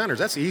about 5 right. centers.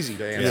 That's easy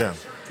to answer.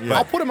 Yeah.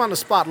 I'll put him on the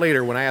spot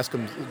later when I ask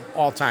him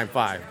all-time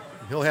 5.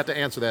 He'll have to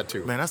answer that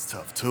too. Man, that's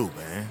tough too,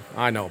 man.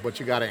 I know, but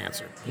you got to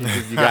answer.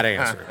 You got to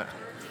answer it.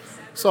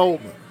 So,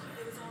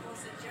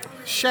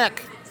 Shaq,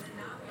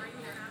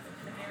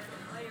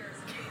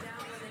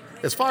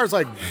 as far as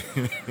like,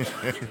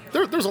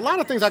 there's a lot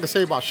of things I can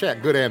say about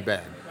Shaq, good and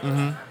bad.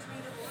 Mm-hmm.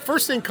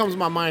 First thing comes to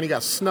my mind, he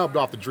got snubbed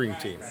off the Dream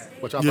Team,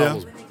 which I thought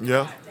was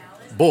Yeah.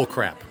 bull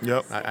crap.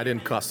 Yep. I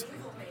didn't cuss.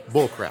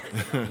 Bull crap.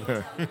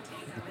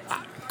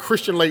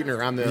 Christian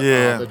Laettner on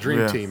Yeah, the Dream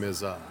yeah. Team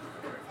is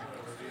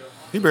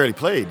He barely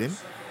played, didn't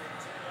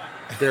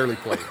he? barely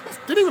played.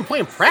 Didn't even play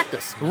in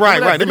practice. Right, Remember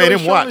that right. They made video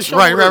him showing watch. his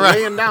shoulder Right.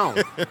 laying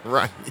down.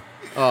 Right.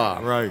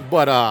 Right.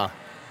 But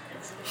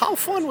how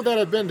fun would that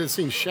have been to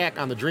see Shaq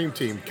on the Dream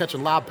Team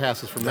catching lob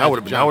passes from That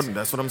would Magic have been. Johnson?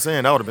 That's what I'm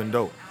saying. That would have been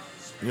dope.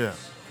 Yeah.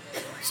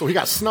 So he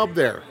got snubbed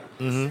there.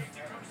 Mm-hmm.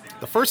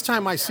 The first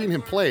time I seen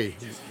him play,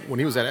 when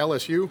he was at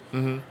LSU,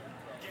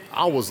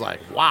 I was like,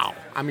 wow.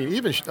 I mean,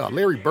 even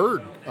Larry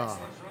Bird,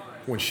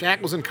 when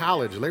Shaq was in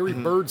college, Larry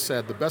Bird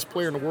said the best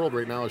player in the world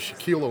right now is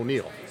Shaquille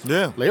O'Neal.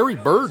 Yeah. Larry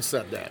Bird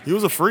said that. He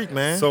was a freak,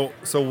 man. So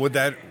would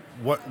that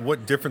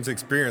what difference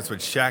experience would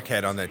Shaq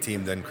had on that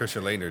team than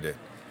Christian Laettner did?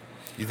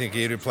 You think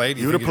he would have played?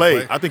 he would have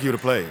played. I think he would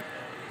have played.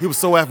 he was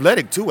so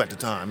athletic too at the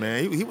time,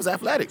 man. He was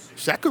athletic.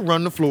 Shaq could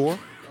run the floor.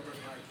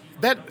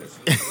 That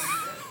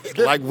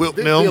Like Wilt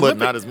Milne, but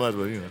not as much,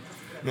 but you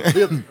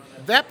know.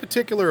 That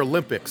particular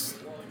Olympics,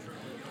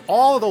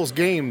 all of those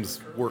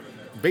games were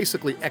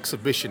basically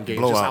exhibition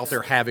games, just out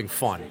there having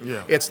fun.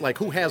 Yeah. It's like,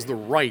 who has the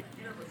right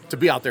to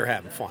be out there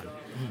having fun?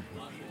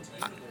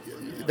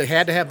 They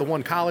had to have the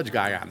one college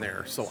guy on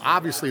there. So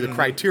obviously the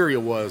criteria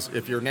was,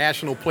 if you're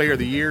National Player of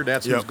the Year,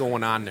 that's who's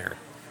going on there.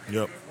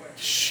 Yep.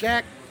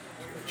 Shaq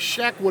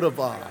would have,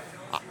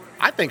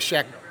 I think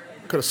Shaq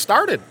could have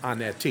started on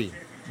that team.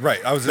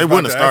 Right. They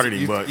wouldn't have started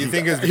him, but you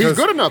think it's He's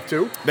good enough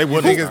to. They You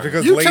wouldn't. think it's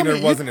because You tell me-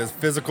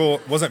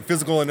 Leitner wasn't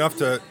physical enough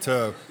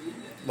to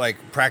like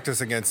practice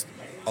against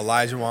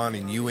Olajuwon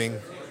and Ewing,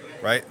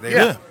 right?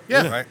 Yeah.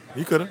 Right.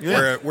 He could have.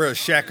 Yeah. Whereas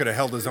Shaq could have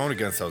held his own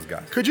against those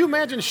guys. Could you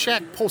imagine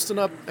Shaq posting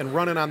up and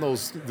running on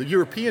the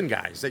European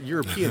guys, that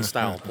European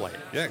style play?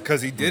 Yeah,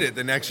 because he did it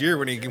the next year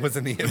when he was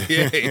in the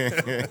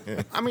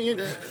NBA. I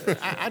mean,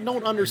 I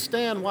don't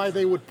understand why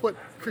they would put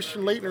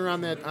Christian Laettner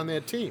on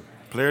that team.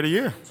 Player of the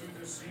Year.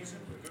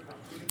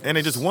 And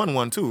they just won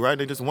one too, right?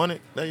 They just won it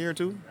that year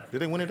too.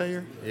 Did they win it that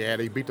year? Yeah,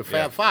 they beat the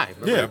Fab Five.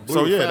 Yeah. They blew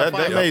So the yeah, Fab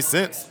that Five. made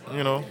sense.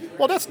 You know.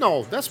 Well, that's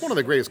one of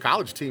the greatest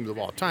college teams of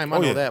all time. I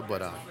know yeah. that,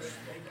 but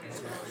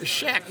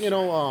Shaq,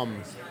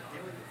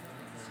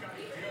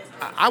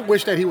 I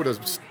wish that he would have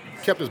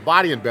kept his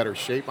body in better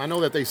shape. I know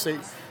that they say,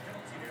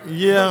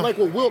 Yeah. like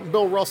what Wilt and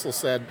Bill Russell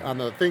said on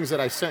the things that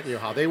I sent you,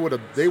 how they would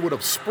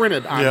have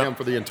sprinted on Yeah. him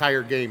for the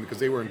entire game because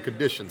they were in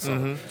condition.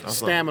 So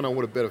stamina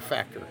would have been a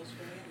factor.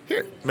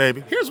 Here,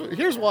 Maybe.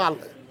 Here's where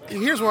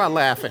I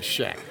laugh at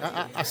Shaq.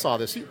 I saw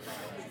this.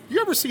 You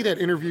ever see that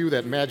interview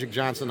that Magic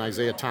Johnson and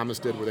Isaiah Thomas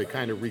did where they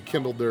kind of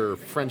rekindled their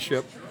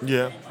friendship?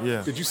 Yeah.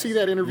 Yeah. Did you see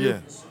that interview? Yeah.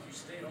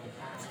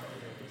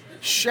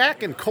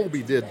 Shaq and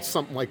Kobe did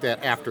something like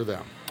that after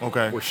them.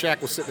 Okay. Where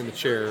Shaq was sitting in the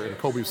chair and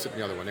Kobe was sitting in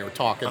the other one. They were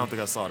talking. I don't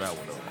think I saw that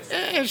one though.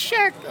 And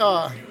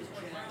Shaq,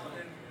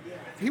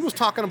 he was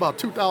talking about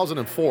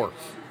 2004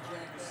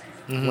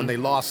 when they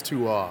lost to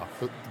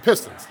the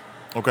Pistons.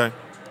 Okay.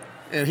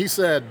 And he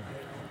said,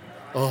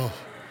 "Oh,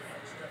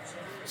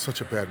 such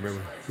a bad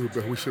memory.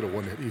 We should have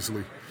won that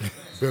easily.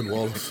 Ben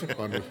Wallace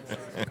on me.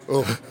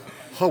 Oh,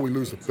 how we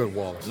lose to Ben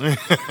Wallace."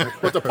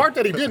 But the part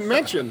that he didn't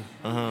mention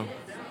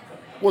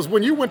was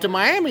when you went to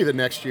Miami the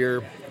next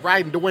year,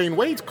 riding Dwayne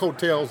Wade's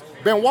coattails,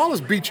 Ben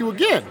Wallace beat you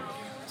again.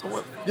 So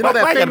what? You know why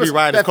that famous, gotta be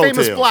riding that his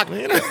famous coattails?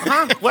 block?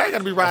 Huh? Why you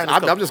gotta be riding?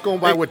 I'm just going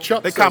by what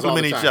Chuck They says all the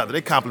compliment each time. other. They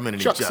complimenting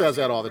Chuck each other. says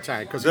that all the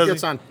time because he Does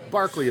gets he? on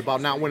Barkley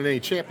about not winning any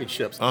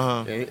championships.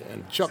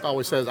 And Chuck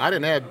always says, "I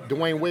didn't have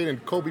Dwayne Wade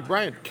and Kobe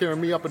Bryant carrying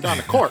me up and down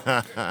the court."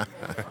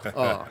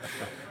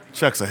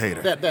 Chuck's a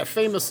hater. that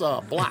famous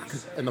block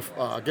in the,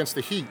 against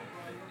the Heat,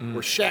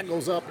 where Shaq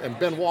goes up and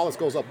Ben Wallace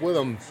goes up with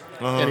him,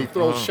 and he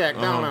throws Shaq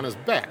down on his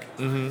back.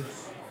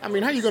 I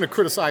mean, how are you going to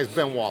criticize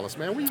Ben Wallace,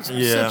 man? We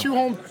sent you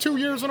home 2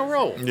 years in a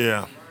row.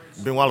 Yeah.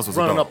 Ben Wallace was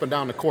Running a dog. up and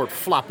down the court,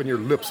 flopping your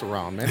lips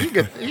around, man.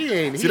 He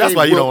ain't. See, that's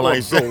why you don't Wilt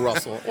like or Bill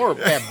Russell or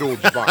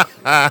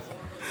Abdul-Jabbar.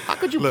 How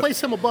could you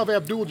place him above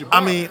Abdul-Jabbar?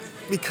 I mean,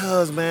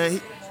 because man,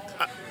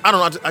 I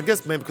don't know. I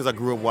guess maybe because I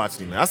grew up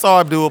watching him. Man. I saw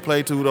Abdul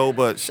play too though,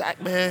 but Shaq,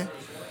 man,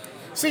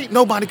 see,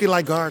 nobody can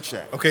like guard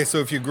Shaq. Okay, so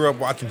if you grew up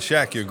watching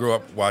Shaq, you grew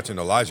up watching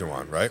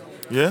Olajuwon, right?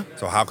 Yeah,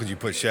 So how could you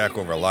put Shaq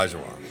over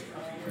Olajuwon?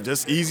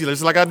 just easy,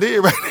 just like I did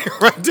right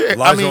there.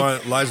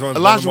 Olajuwon's one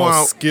of the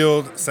most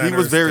skilled centers He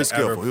was very to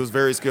skillful. ever- He was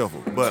very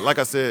skillful. But like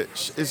I said,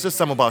 it's just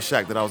something about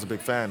Shaq that I was a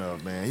big fan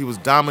of, man. He was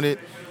dominant.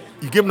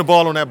 You give him the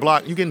ball on that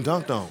block, you getting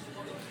dunked on.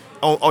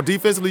 Or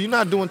defensively, you're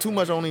not doing too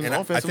much on him And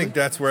offensively.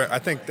 I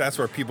think that's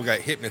where people got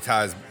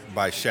hypnotized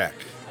by Shaq.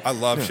 I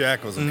love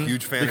Shaq. I was a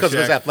huge fan Because of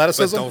of Shaq. his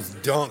athleticism? But those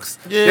dunks,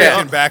 Yeah.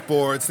 and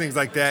backboards, things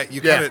like that.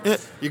 You Yeah. get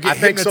I get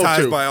think so,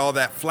 hypnotized too. by all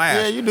that flash.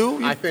 yeah, you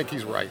do. I think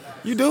he's right.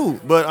 You do.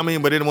 But I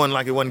mean, but it wasn't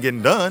like it wasn't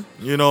getting done.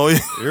 You know.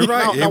 You're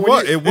right. No, it when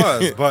was. you- It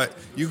was. But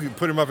you could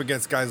put him up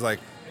against guys like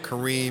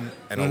Kareem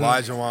and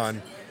Olajuwon.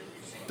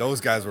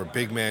 Those guys were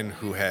big men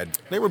who had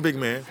They were big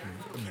man.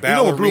 You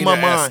know what blew my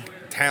mind? ballerina-esque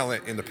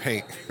talent in the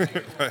paint.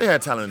 They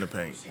had talent in the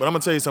paint. But I'm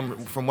gonna tell you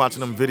something from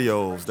watching them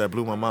videos that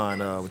blew my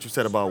mind. What you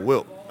said about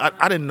Wilt,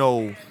 I didn't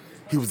know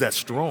he was that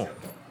strong.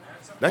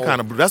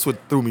 That's what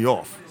threw me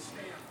off.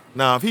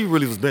 Now, if he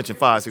really was benching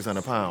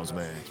 500-600 pounds,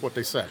 man. That's what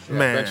they said. Yeah,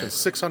 Man. benching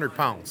 600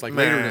 pounds, like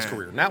later in his Man.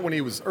 career. Not when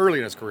he was early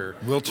in his career.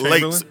 Will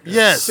Chamberlain? Late,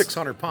 yes.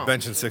 600 pounds.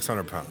 Benching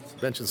 600 pounds.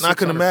 Benching 600 Now, I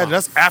couldn't imagine.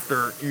 pounds. That's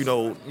after,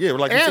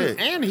 like you said.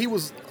 And he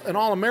was an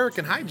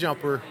All-American high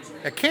jumper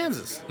at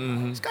Kansas.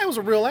 This guy was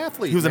a real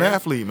athlete. He was an man.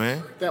 athlete,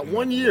 man. That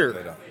 1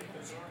 year,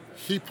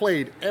 he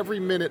played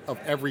every minute of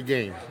every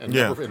game and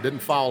Yeah. never, and didn't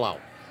foul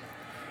out.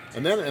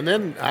 And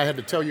then I had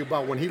to tell you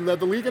about when he led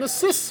the league in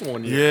assists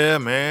one year. Yeah,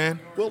 man.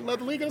 Wilt led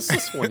the league in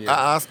assists one year.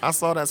 I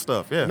saw that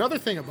stuff, yeah. Another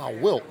thing about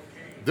Wilt,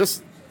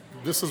 this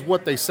is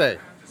what they say.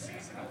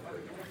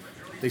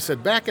 They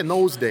said back in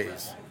those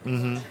days,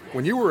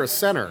 when you were a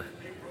center,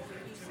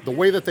 the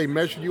way that they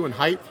measured you in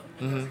height,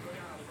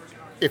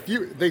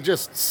 they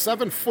just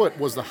 7 foot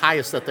was the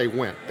highest that they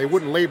went. They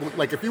wouldn't label it,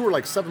 like if you were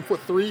like 7'3",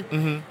 they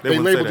wouldn't say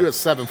labeled that. you as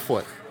 7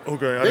 foot.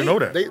 Okay, I didn't know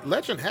that.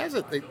 Legend has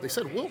it. They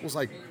said Wilt was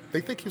like,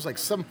 they think he was like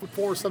 7'4",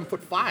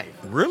 7'5".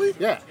 Really?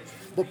 Yeah.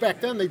 But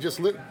back then,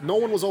 no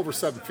one was over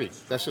 7 feet.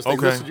 That's just, they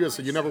Okay. listed you as,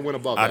 so you never went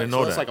above that. I didn't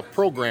know so it's that. like a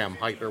program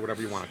height or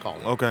whatever you want to call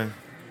it. Okay.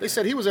 They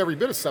said he was every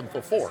bit of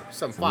 7'4",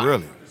 7'5".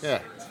 Really?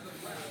 Yeah.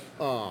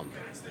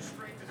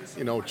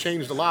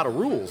 Changed a lot of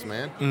rules,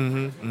 man.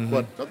 Mm-hmm.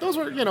 But those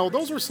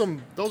were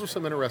some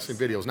interesting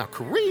videos. Now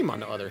Kareem, on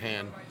the other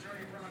hand,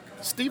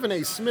 Stephen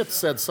A. Smith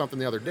said something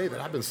the other day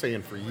that I've been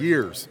saying for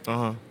years.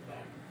 Uh-huh.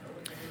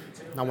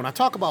 Now, when I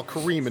talk about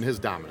Kareem and his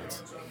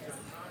dominance,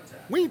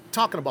 we ain't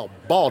talking about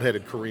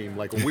bald-headed Kareem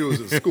like when we was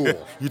in school.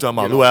 You talking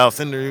about Lou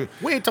Alcindor?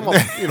 We ain't talking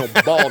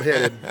about,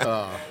 bald-headed,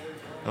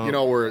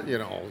 where,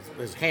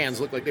 his hands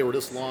looked like they were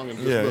this long and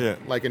just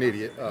looked like an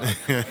idiot.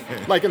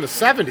 Like in the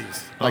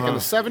 70s. Like in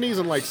the 70s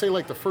and, like, say,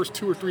 like the first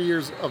 2 or 3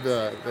 years of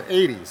the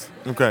 80s.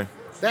 Okay.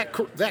 That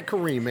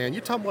Kareem, man,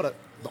 you're talking about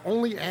the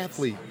only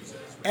athlete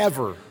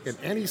ever in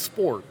any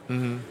sport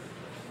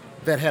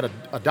that had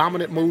a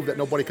dominant move that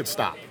nobody could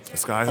stop.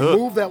 Sky A hook.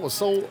 move that was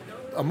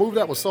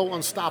so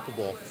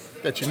unstoppable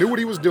that you knew what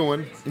he was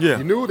doing. Yeah.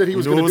 You knew that he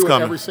was You knew going it to was do it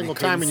coming. every single You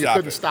couldn't time, and you stop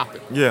couldn't it. stop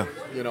it. Yeah.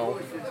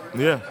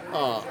 Yeah.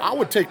 I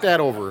would take that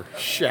over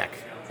Shaq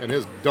and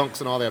his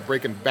dunks and all that,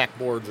 breaking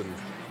backboards and.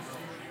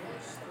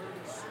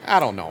 I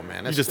don't know,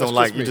 man. You just don't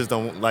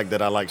like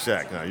that I like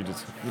Shaq. Huh? You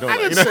don't. I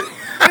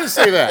didn't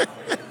say that.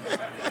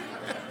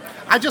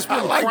 I just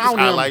wouldn't crown him.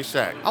 I like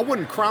Shaq. I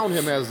wouldn't crown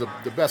him as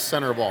the best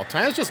center of all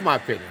time. That's just my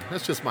opinion.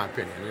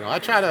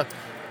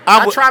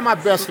 I try my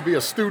best to be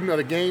a student of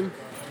the game.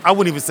 I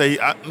wouldn't even say.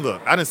 I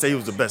didn't say he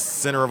was the best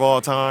center of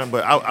all time,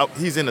 but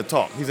he's in the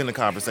talk. He's in the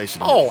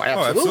conversation. Oh,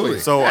 absolutely.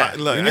 So, Yeah.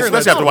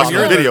 especially after watching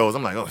the videos,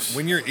 I'm like, oh,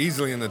 When you're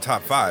easily in the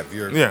top 5,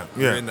 you're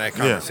in that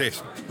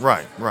conversation.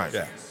 Right.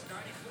 Yeah.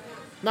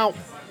 Now,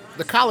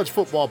 the college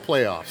football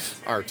playoffs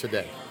are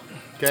today.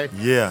 Okay.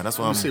 Yeah, that's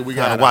what I'm We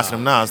kind got of watching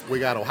them now. We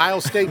got Ohio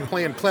State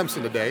playing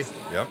Clemson today.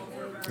 Yep.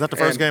 Is that the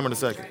first and- game or the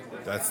second?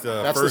 That's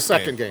the That's first the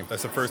second game.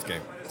 That's the first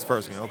game. It's the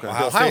first game. Okay. Wow.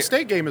 The Ohio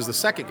State game is the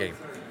second game.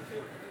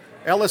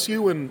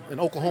 LSU and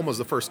Oklahoma is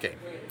the first game.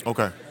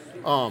 Okay.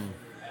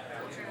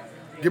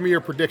 Give me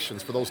your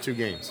predictions for those two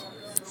games.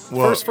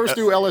 Well, First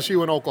do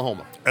LSU and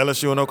Oklahoma.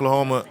 LSU and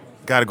Oklahoma,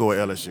 got to go with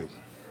LSU.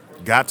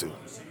 Got to.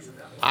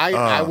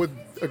 I would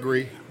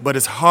agree. But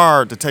it's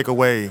hard to take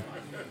away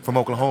from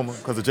Oklahoma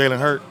because of Jalen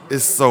Hurts.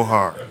 It's so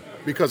hard.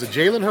 Because of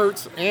Jalen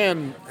Hurts,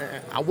 and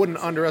I wouldn't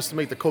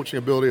underestimate the coaching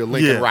ability of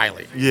Lincoln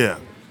Riley. Yeah.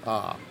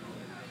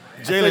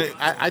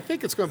 I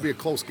think it's going to be a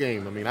close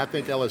game. I mean, I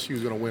think LSU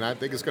is going to win. I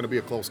think it's going to be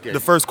a close game. The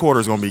first quarter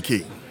is going to be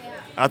key.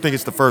 I think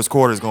it's the first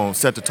quarter is going to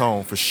set the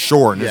tone for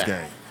sure in this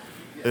game.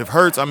 If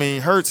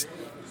Hurts,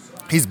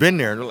 he's been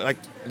there like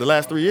the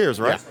last 3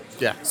 years, right?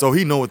 Yeah. So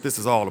he knows what this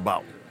is all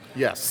about.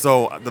 Yes.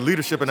 So the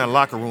leadership in that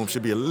locker room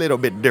should be a little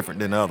bit different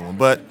than the other one.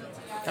 But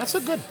That's a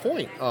good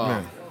point.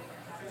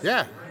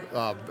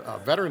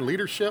 Veteran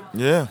leadership.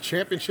 Yeah.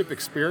 Championship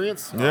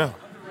experience. yeah.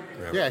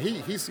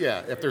 He's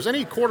If there's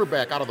any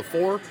quarterback out of the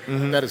four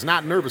that is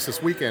not nervous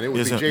this weekend, it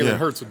would be Jalen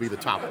Hurts would be the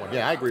top one.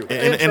 Yeah, I agree with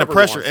that. And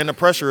the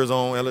pressure is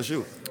on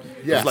LSU.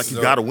 Yes. It's like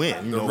you got to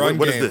win. You know,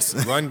 what is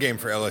this? Run game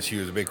for LSU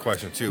is a big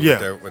question too.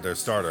 Yeah. With their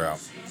starter out.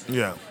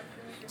 Yeah.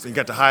 So you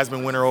got the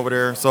Heisman winner over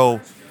there. So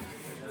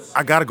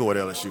I got to go with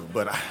LSU,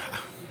 but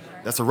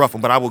that's a rough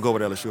one. But I will go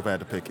with LSU if I had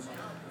to pick it.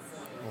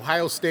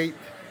 Ohio State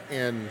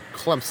and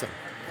Clemson.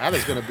 That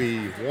is going to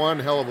be one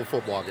hell of a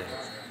football game.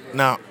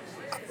 Now,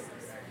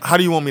 how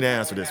do you want me to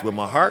answer this? With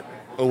my heart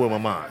or with my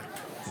mind?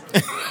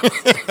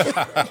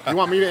 You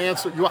want me to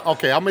answer?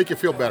 Okay, I'll make you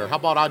feel better. How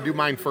about I do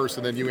mine first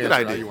and then you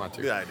answer how you want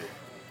to? Good idea.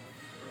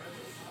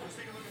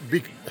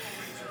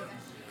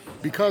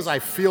 Because I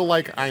feel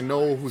like I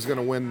know who's going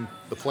to win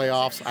the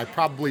playoffs, I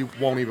probably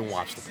won't even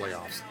watch the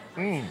playoffs.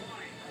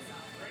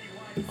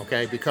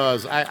 Okay,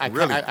 because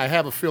I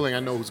have a feeling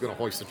I know who's going to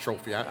hoist the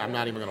trophy. I'm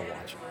not even going to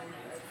watch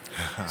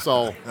it.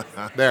 So,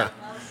 there.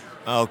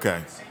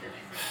 Okay.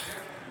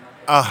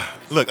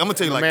 Look, I'm going to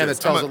tell you like man this.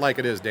 that tells it like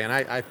it is, Dan.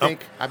 I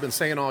think I've been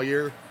saying all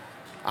year,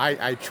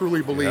 I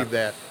truly believe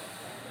that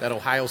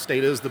Ohio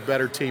State is the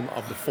better team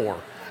of the four.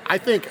 I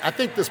think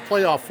this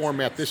playoff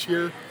format this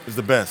year is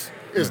the best.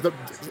 Since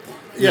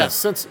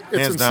its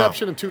Hands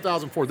inception down. in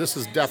 2004, this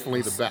is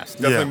definitely the best.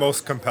 Definitely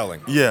most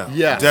compelling. Yeah.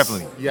 Yes.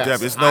 Definitely. Yes. Definitely.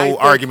 There's no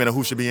argument of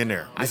who should be in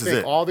there. I This is think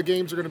it. all the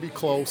games are going to be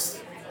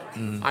close.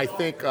 I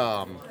think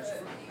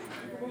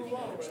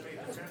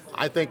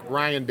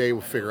Ryan Day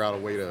will figure out a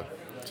way to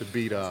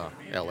beat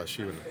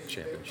LSU in the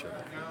championship.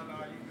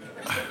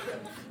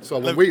 So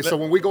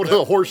when we go to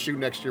the horseshoe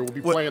next year, we'll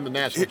be playing the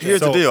national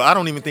championship. Here's the deal. I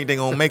don't even think they're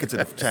going to make it to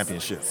the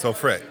championship. So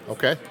Fred.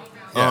 Okay.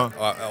 Yeah.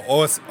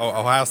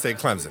 Ohio State,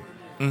 Clemson.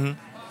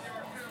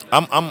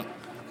 I'm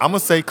going to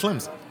say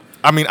Clemson.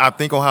 I mean, I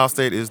think Ohio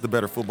State is the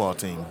better football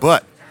team,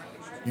 but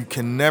you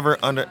can never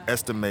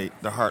underestimate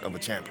the heart of a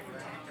champion.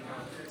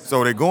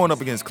 So they're going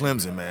up against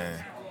Clemson,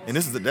 man. And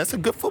that's a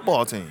good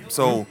football team.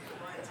 So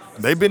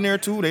they've been there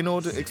too. They know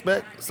what to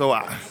expect. So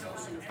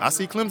I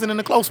see Clemson in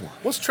a close one.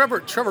 What's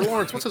Trevor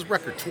Lawrence? What's his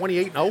record?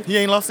 28-0? He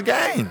ain't lost a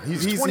game.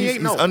 He's 28-0.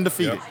 He's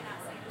undefeated.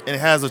 Yep. and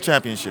has a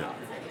championship.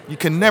 You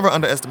can never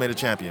underestimate a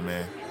champion,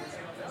 man.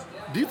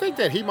 Do you think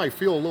that he might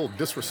feel a little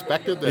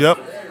disrespected? That, Yep.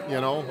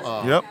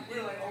 Yep.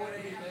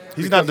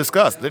 He's not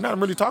discussed. They're not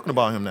really talking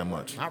about him that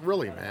much. Not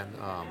really, man.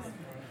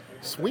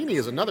 Sweeney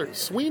is another.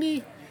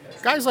 Sweeney,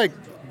 guys like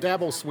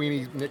Dabo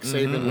Sweeney, Nick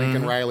Saban,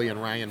 Lincoln Riley,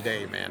 and Ryan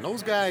Day, man.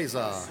 Those guys,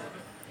 I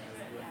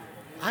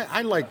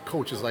like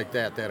coaches like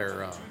that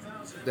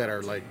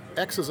are like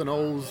X's and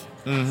O's,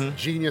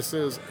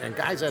 geniuses, and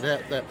guys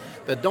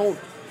that don't.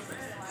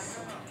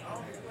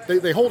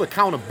 They hold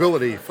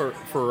accountability for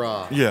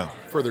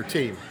their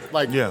team.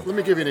 Like, let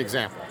me give you an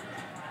example.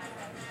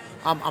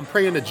 I'm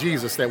praying to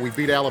Jesus that we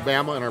beat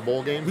Alabama in our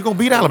bowl game. We're going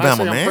to beat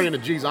Alabama, man. I'm praying to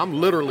Jesus. I'm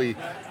literally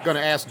going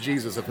to ask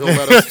Jesus if he'll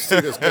let us see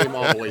this game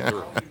all the way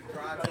through.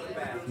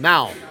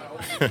 Now,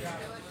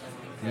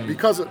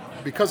 because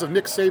of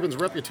Nick Saban's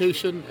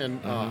reputation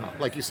and,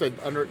 like you said,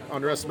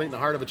 underestimating the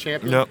heart of a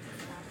champion,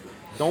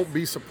 don't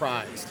be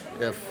surprised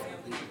if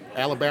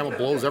Alabama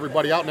blows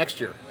everybody out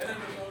next year.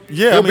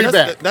 Yeah, They'll be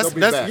back.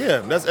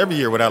 That's every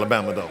year with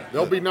Alabama, though.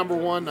 They'll be number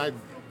one.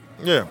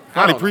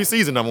 Probably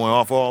preseason number one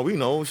off all we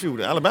know. Shoot,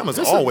 Alabama's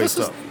always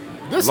tough.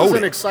 This is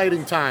an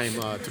exciting time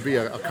to be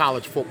a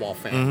college football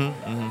fan.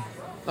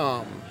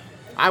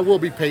 I will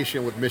be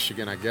patient with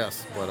Michigan, I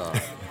guess,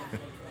 but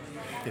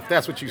if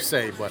that's what you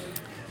say. But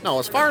no,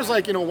 as far as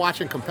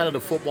watching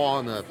competitive football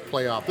in the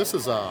playoff, this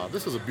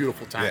is a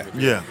beautiful time.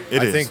 Yeah,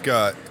 it is. I think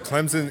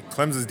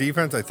Clemson's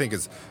defense, I think,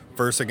 is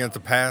first against the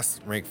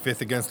pass, ranked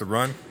fifth against the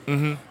run.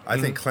 I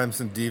think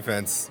Clemson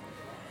defense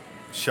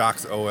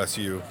shocks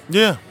OSU.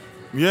 Yeah.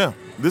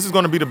 This is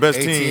going to be the best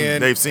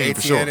team they've seen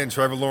for sure. Etienne and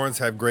Trevor Lawrence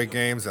have great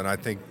games, and I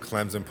think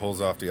Clemson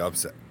pulls off the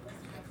upset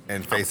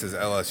and faces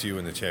LSU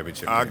in the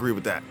championship game. I agree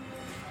with that.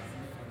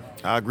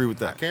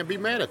 Can't be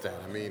mad at that.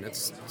 I mean,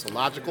 it's a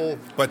logical.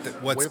 But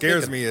what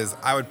scares me is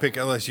I would pick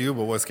LSU,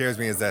 but what scares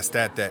me is that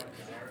stat that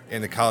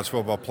in the college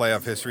football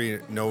playoff history,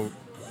 no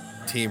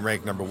team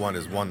ranked number one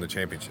has won the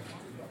championship.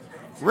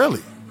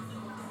 Really?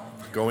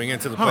 Going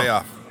into the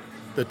playoff.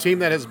 The team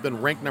that has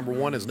been ranked number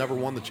one has never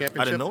won the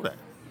championship? I didn't know that.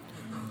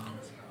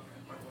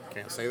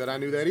 Can't say that I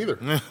knew that either.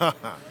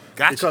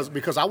 Gotcha.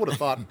 Because I would have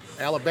thought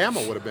Alabama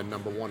would have been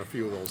number one a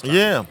few of those times.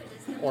 Yeah.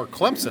 Or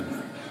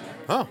Clemson.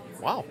 Oh,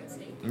 wow.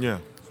 Yeah.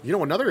 You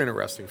know, another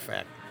interesting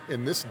fact.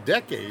 In this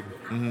decade,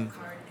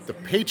 the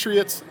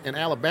Patriots and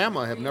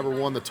Alabama have never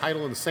won the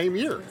title in the same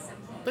year.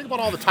 Think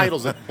about all the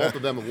titles that both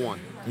of them have won.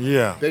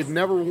 Yeah. They've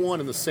never won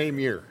in the same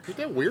year. Isn't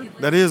that weird?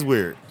 That is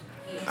weird.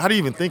 How do you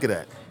even think of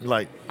that?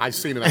 Like, I've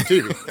seen it on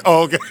TV.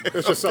 oh, okay.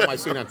 It's just something I've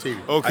seen on TV.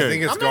 Okay. I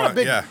think it's gone.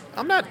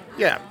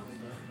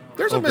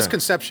 There's a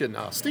misconception.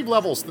 Steve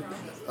Levels,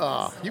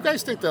 you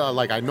guys think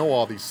that I know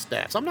all these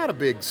stats. I'm not a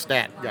big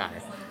stat guy.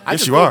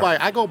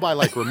 I go by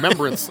like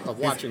remembrance of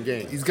watching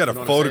games. He's got a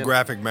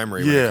photographic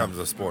memory when it comes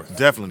to sports.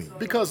 Definitely.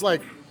 Because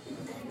like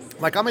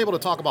I'm able to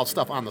talk about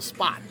stuff on the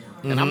spot.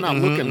 And I'm not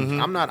looking.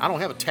 I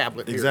don't have a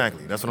tablet here.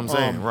 Exactly. That's what I'm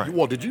saying. Right.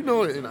 Well, did you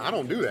know? And I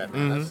don't do that,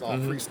 man. That's all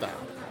freestyle.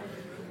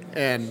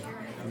 And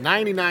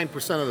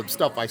 99% of the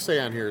stuff I say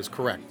on here is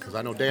correct because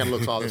I know Dan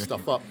looks all this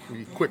stuff up.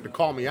 He's quick to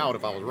call me out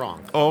if I was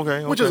wrong. Oh,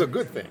 okay. Which is a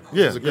good thing.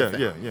 Yeah.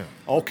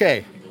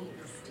 Okay.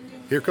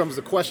 Here comes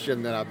the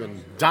question that I've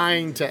been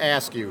dying to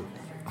ask you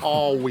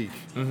all week.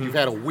 You've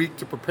had a week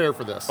to prepare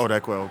for this. Oh,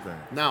 that quick. Okay.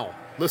 Now,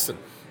 listen.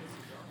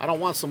 I don't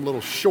want some little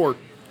short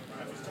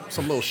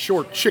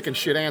chicken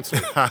shit answer.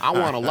 I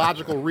want a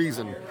logical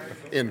reason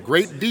in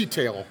great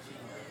detail.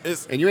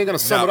 And you ain't going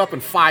to sum it up in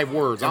 5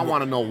 words. I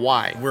want to know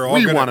why. We're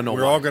all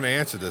going to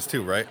answer this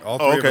too, right? All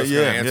three of us going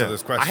to answer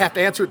this question. I have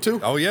to answer it too?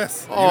 Oh,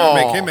 yes. You're going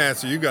to make him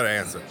answer. You got to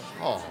answer.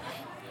 Oh.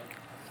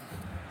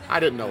 I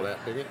didn't know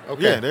that, did you?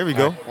 Okay. Yeah, there we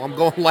go. Right. Well, I'm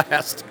going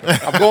last.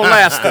 I'm going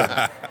last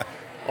then.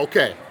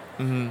 Okay.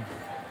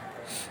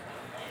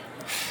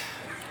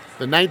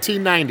 The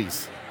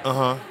 1990s.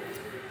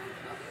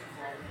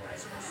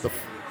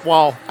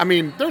 Well, I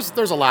mean, there's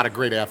a lot of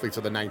great athletes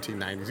of the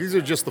 1990s. These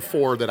are just the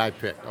 4 that I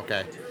picked,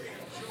 okay?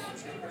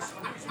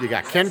 You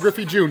got Ken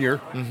Griffey Jr.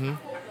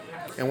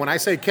 And when I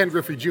say Ken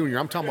Griffey Jr.,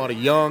 I'm talking about a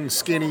young,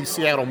 skinny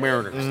Seattle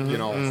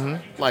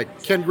Mariners,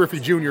 like Ken Griffey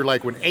Jr.,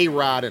 like when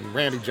A-Rod and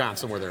Randy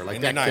Johnson were there, like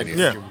in that the 90s. Ken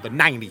Griffey Jr., the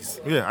 90s.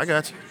 Yeah, I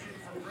got you.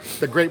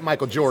 The great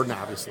Michael Jordan,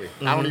 obviously.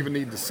 I don't even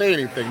need to say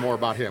anything more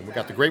about him. We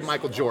got the great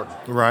Michael Jordan.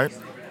 Right.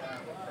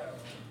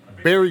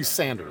 Barry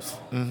Sanders.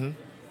 And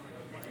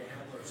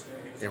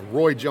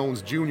Roy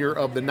Jones Jr.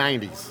 of the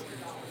 90s.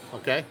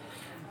 Okay?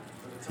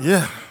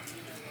 Yeah.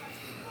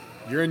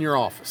 You're in your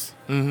office.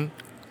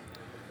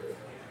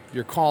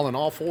 You're calling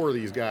all 4 of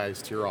these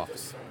guys to your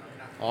office.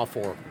 All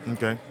 4 of them.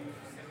 Okay.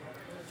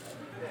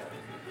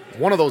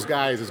 One of those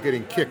guys is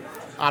getting kicked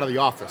out of the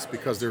office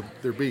because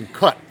they're being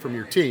cut from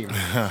your team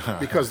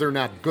because they're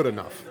not good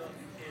enough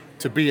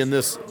to be in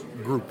this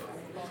group.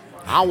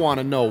 I want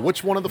to know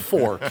which one of the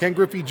 4, Ken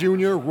Griffey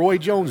Jr., Roy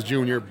Jones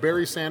Jr.,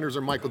 Barry Sanders,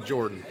 or Michael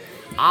Jordan.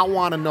 I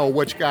want to know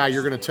which guy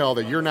you're going to tell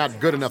that you're not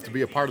good enough to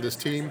be a part of this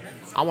team.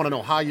 I want to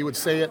know how you would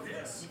say it.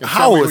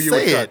 How would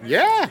say it?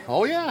 Yeah.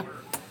 Oh, yeah.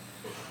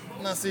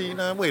 Now, see,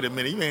 wait a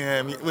minute. You ain't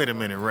had me. Wait a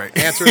minute, right?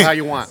 Answer it how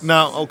you want.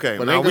 No, okay.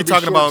 But Now, ain't we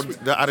gonna be talking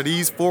short, about, out of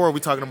these four, are we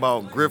talking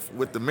about Griff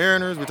with the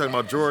Mariners? We talking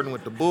about Jordan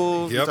with the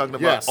Bulls? Yep. We talking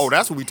about, Yes. Oh,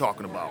 that's what we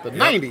talking about. The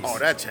 90s. Oh,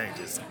 that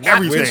changes Not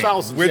everything.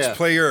 2000s, Which yeah.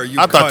 player are you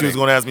I thought cutting? you was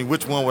going to ask me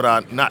which one would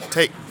I not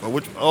take, or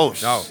which. Oh,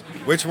 No.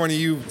 Which one of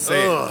you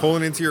say Ugh.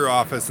 pulling into your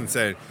office and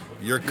said,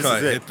 "You're cut,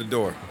 is it. hit the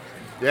door"?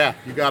 Yeah,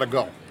 you got to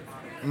go.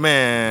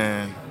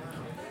 man.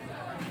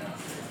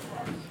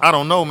 I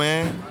don't know,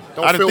 man.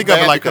 Don't I didn't feel think of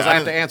bad it like because that. I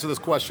have to answer this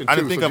question too. I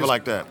didn't think so of it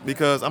like that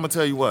because I'm gonna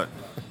tell you what,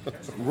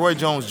 Roy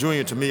Jones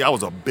Jr. to me, I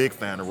was a big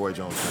fan of Roy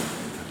Jones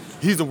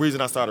Jr. He's the reason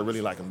I started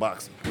really liking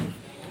boxing.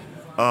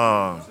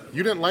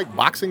 You didn't like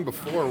boxing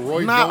before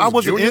Roy Nah, Jones I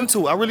wasn't Jr.?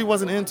 into it. I really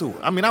wasn't into it.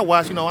 I mean, I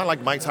watch, I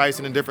like Mike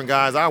Tyson and different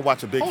guys. I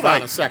watch a big Hold fight.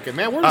 on a second,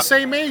 man. We're the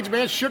same age,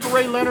 man. Sugar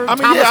Ray Leonard, I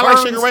mean, Thomas yeah, I like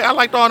Hearns. Sugar Ray. I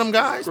liked all them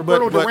guys.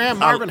 Roberto but Duran,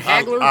 Marvin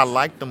Hagler. I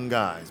liked them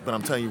guys. But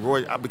I'm telling you,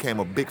 Roy, I became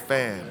a big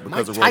fan because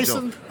Mike of Roy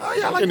Tyson? Jones. Oh,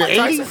 yeah, I like In the Mike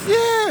Tyson.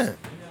 80s? Yeah.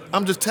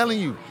 I'm just telling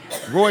you,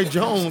 Roy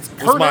Jones was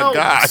my Purnell,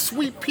 guy.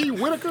 Sweet Pea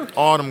Whitaker.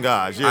 All them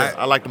guys, yeah.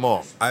 I liked them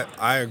all.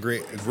 I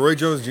agree. Roy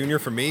Jones Jr.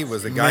 for me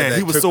was a guy Man, that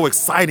he was so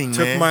exciting,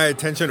 took man. my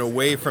attention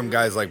away from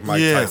guys like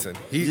Mike Yeah. Tyson.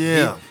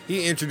 Yeah.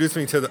 He introduced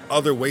me to the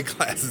other weight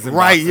classes. In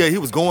Right, boxing. yeah, he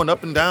was going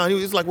up and down. He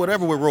was like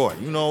whatever with Roy,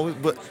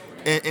 but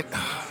and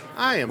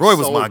I am Roy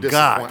was so my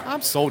guy. disappointed.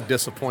 I'm so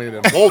disappointed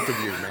in both of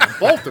you, man.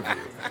 Both of you.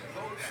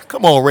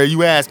 come on, Ray,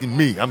 you asking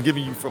me? I'm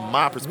giving you from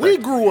my perspective. We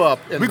grew up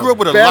in We the grew up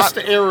with a best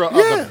lot- era of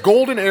Yeah. the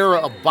golden era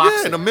of yeah,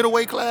 boxing. in the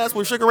middleweight class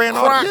with Sugar Ray and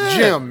all Croc that.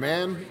 Yeah. Jim,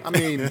 man. I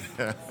mean,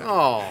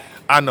 oh.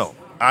 I know,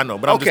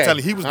 but I'm Okay. just telling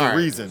you, he was All the right.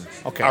 reason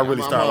Okay, I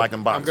really started liking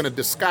I'm boxing. going to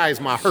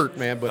disguise my hurt,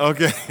 man. But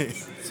Okay.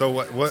 So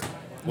what?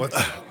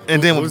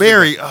 And then with who's the-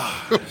 Barry,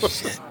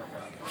 shit.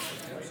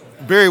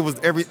 Barry was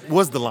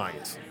the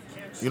Lions.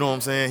 You know what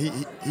I'm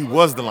saying? He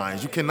was the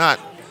Lions. You cannot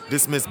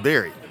dismiss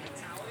Barry.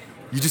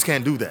 You just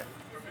can't do that.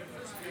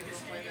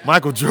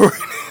 Michael Jordan.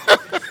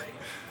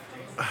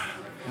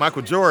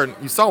 Michael Jordan,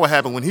 you saw what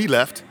happened when he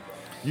left.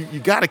 You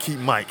got to keep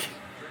Mike.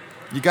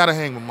 You got to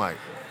hang with Mike.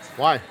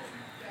 why?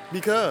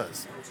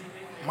 Because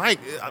Mike,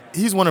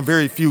 he's one of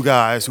very few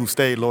guys who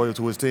stayed loyal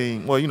to his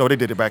team. Well, they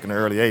did it back in the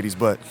early 80s,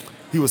 but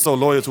he was so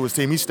loyal to his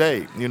team, he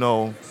stayed, and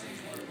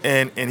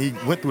he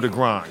went through the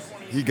grind.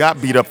 He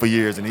got beat up for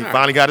years, and he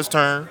finally got his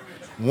turn,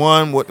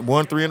 won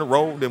 3 in a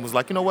row, then was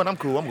like, you know what, I'm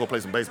cool, I'm going to play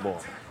some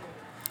baseball.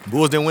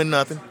 Bulls didn't win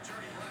nothing.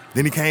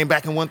 Then he came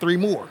back and won 3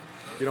 more.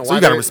 You know So why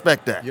you got to they-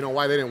 respect that. You know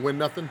why they didn't win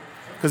nothing?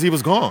 Because he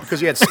was gone.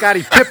 Because you had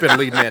Scottie Pippen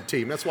leading that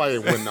team. That's why they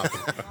didn't win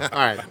nothing. All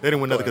right. They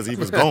didn't win nothing because he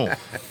was gone.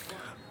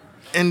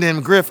 And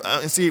then Griff,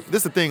 and see, this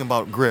is the thing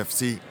about Griff.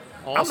 See,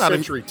 All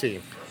century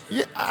team.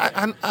 Yeah,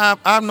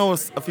 I know a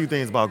few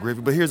things about Griffey,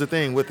 but here's the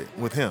thing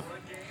with him.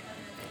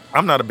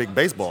 I'm not a big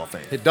baseball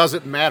fan. It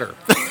doesn't matter.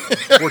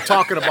 We're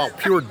talking about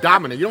pure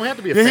dominant. You don't have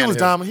to be a Yeah, he fan was of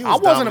his. dominant. He was I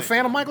wasn't dominant. a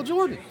fan of Michael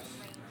Jordan.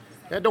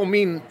 That don't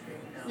mean,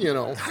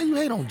 How you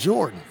hate on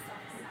Jordan?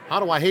 how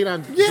do I hate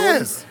on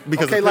Yes, Jordan?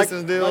 because okay, the like,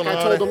 Pistons deal like and I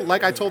all told that.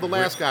 like I told the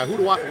last guy,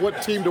 what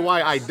team do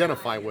I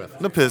identify with?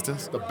 The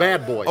Pistons. The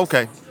Bad Boys.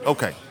 Okay. I-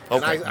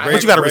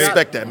 But you got to Ray-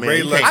 respect that, man. Ray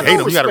You Leonard- can't I hate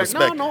don't him. You got to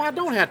respect. respect. No, I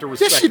don't have to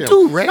respect Yes, you him.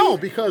 do, Ray. No,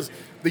 because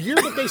the year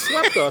that they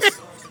swept us,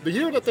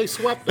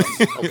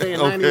 okay,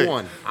 in Okay.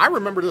 '91, I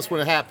remember this when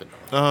it happened.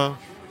 Uh-huh.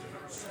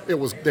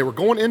 They were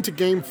going into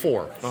Game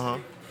 4.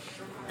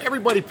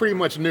 Everybody pretty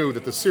much knew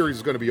that the series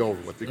was going to be over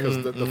with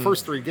because the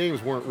first 3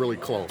 games weren't really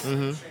close.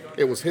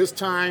 It was his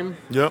time.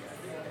 Yep.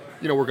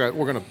 We're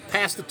gonna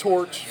pass the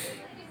torch.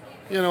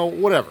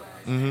 Whatever.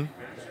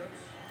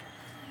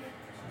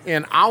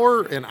 In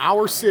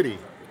our city,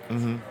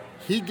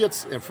 he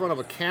gets in front of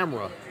a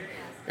camera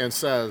and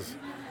says,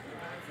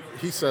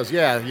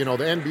 yeah, the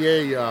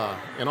NBA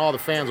and all the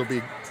fans will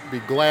be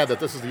glad that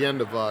this is the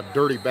end of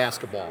dirty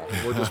basketball.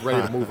 We're just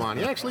ready to move on.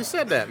 He actually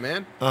said that,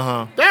 man.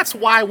 That's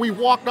why we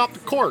walked off the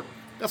court.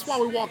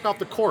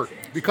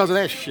 Because of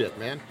that shit,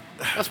 man.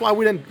 That's why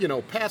we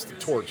didn't, pass the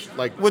torch.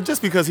 Well,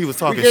 just because he was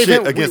talking We gave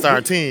shit him- against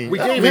our team, We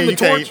that gave don't him mean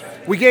the you torch.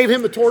 can't- We gave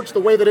him the torch the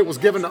way that it was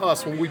given to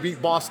us when we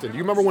beat Boston. Do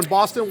you remember when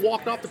Boston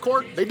walked off the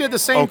court? They did the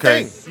same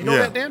Okay, thing. You know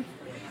yeah. that, Dan?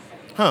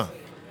 Huh?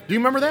 Do you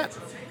remember that?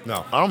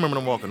 No. I don't remember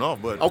them walking off,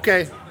 but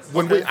Okay.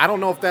 I don't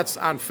know if that's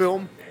on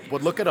film,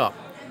 but look it up.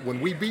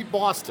 When we beat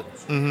Boston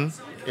in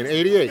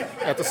 '88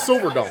 at the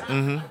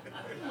Silverdome,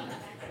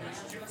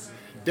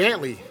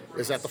 Dantley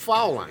is at the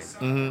foul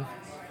line.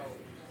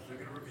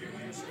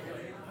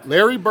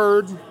 Larry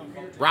Bird,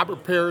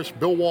 Robert Parrish,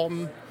 Bill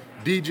Walton,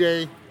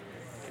 DJ,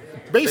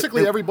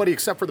 basically everybody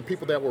except for the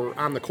people that were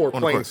on the court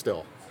On the playing court.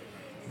 still.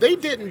 They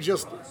didn't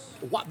just.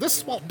 This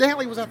is while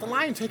Dantley was at the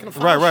line taking a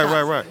foul Right,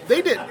 shot. right.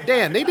 They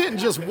didn't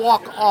just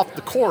walk off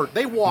the court.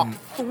 They walked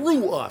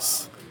through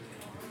us.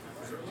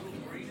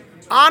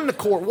 On the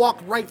court,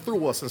 walked right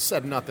through us and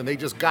said nothing. They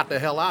just got the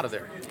hell out of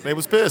there. they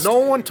was pissed. No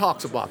one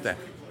talks about that.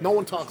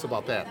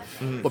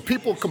 But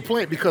people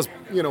complain because,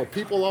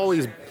 people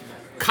always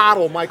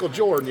coddle Michael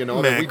Jordan,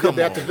 Man, we did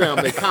that to them.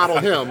 They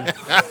coddled him.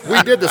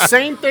 We did the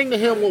same thing to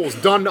him what was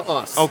done to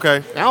us. Okay.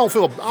 And I don't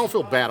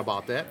feel bad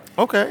about that.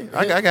 Okay,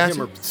 I got him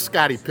you. or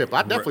Scottie Pippen.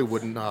 I definitely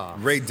wouldn't.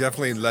 Ray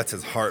definitely lets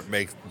his heart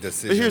make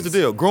decisions. But here's the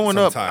deal. Growing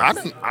up, I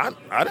sometimes.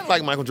 didn't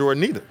like Michael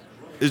Jordan either.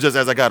 It's just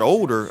as I got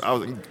older,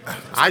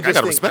 I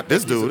gotta respect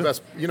this he's the dude.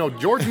 best.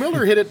 George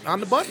Miller hit it on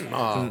the button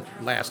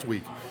last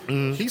week.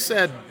 He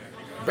said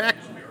back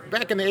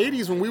in the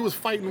 80s when we was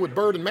fighting with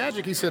Bird and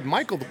Magic, he said,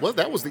 Michael,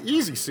 that was the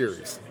easy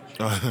series.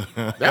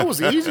 That was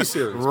the easy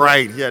series.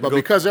 Right. But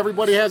because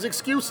everybody has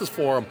excuses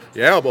for him.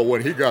 Yeah, but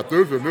when he got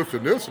this and this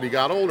and this and he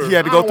got older. He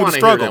had to go through the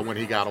struggle. Hear that when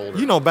he got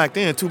older. Back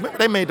then, too, remember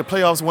they made the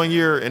playoffs one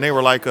year and they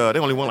were like, they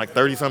only won like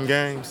 30-some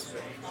games?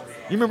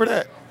 You remember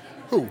that?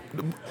 Who?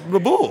 The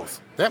Bulls.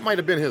 That might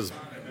have been his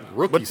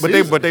rookie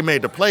season. But they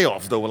made the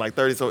playoffs, though, with like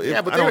 30. So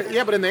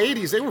but in the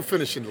 80s, they were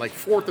finishing like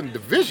fourth in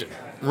division.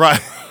 Right.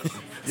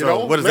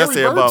 So what does Larry that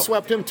say Bird about?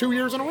 Swept him 2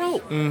 years in a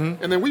row, and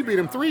then we beat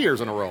him 3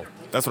 years in a row.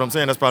 That's what I'm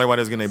saying. That's probably why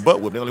they're getting their butt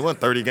whooped. They only won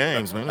 30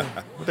 games, man.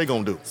 What they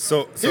gonna do?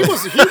 So he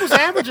was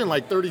averaging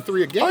like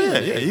 33 a game. Oh yeah,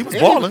 he was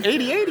balling.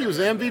 88, he was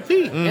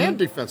MVP and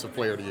Defensive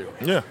Player of the Year.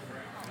 Yeah.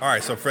 All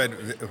right, so Fred,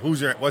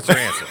 what's your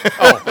answer?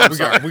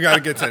 We got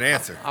to get to an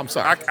answer. I'm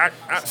sorry. I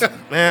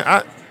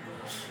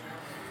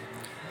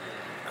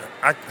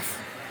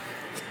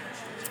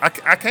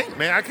can't,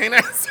 man. I can't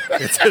answer.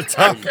 It's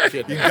tough.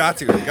 You got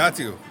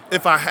to.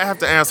 If I have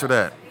to answer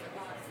that,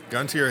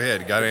 gun to your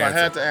head, got to if answer.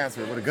 I had to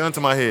answer it with a gun to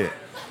my head,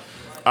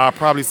 I'll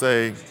probably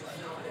say,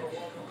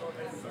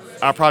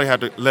 I'll probably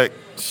have to let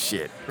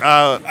shit.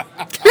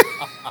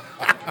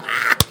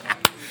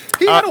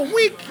 He had a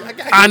week.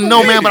 I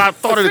know, man, but I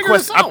thought of the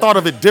question. I thought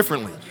of it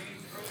differently.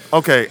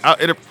 Okay,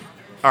 it'll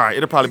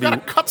probably You gotta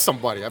cut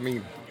somebody. I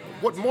mean,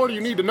 what more do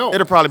you need to know?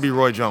 It'll probably be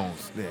Roy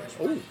Jones. Yeah.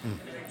 Ooh.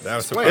 That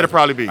was It'll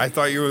probably be. I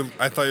thought you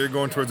were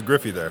going towards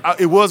Griffey there.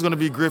 It was going to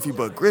be Griffey,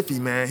 but Griffey,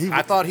 man,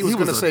 I thought he was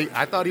going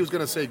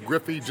to say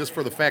Griffey just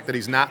for the fact that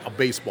he's not a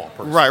baseball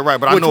person. Right.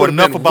 But I know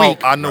enough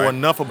about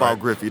Right.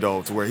 Griffey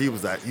though, to where he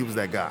was that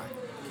guy.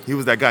 He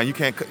was that guy. You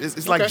can't.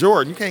 It's like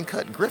Jordan. You can't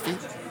cut Griffey.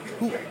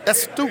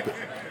 That's stupid.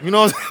 You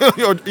know,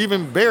 or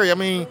even Barry. I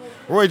mean,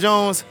 Roy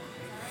Jones.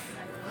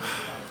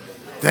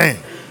 Dang.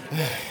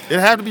 It'd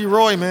have to be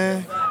Roy,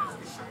 man.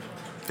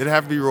 It'd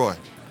have to be Roy.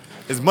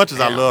 As much as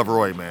I love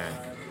Roy, man.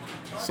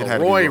 So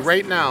Roy,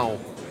 right now,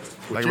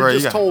 like you Roy,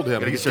 just told him,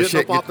 gotta he's get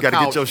your getting up shit. off the Gotta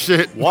couch, get your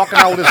shit. walking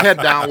out with his head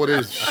down with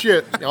his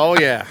shit. Oh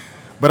yeah.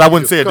 But I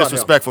wouldn't say it Just cut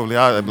disrespectfully.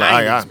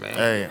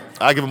 man.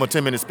 I give him a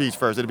 10-minute speech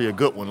first. It'd be a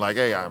good one. Like,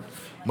 hey,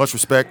 much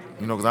respect,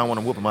 because I don't want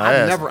to whoop my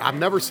ass. I've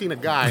never seen a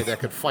guy that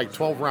could fight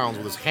 12 rounds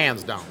with his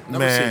hands down.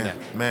 Never seen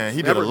that. Man,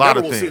 he did a lot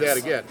of things. Never will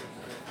see that again.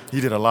 He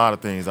did a lot of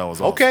things. I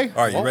was Okay.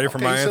 All right, you ready for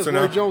my answer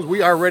now? Roy Jones,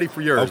 we are ready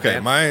for yours. Okay,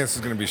 man. my answer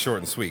is going to be short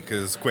and sweet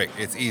because it's quick.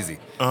 It's easy.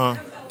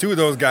 Uh-huh. Two of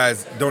those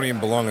guys don't even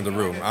belong in the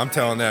room. I'm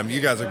telling them,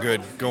 you guys are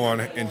good. Go on,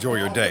 enjoy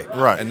your day.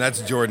 Right. And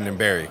that's Jordan and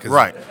Barry.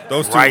 Right.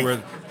 Those two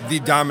were the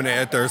dominant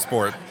at their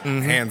sport,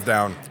 hands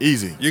down.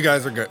 Easy. You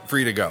guys are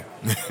free to go.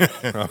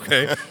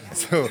 Okay.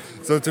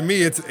 So to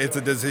me, it's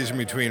a decision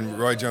between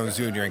Roy Jones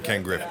Jr. and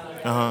Ken Griffey.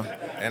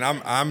 And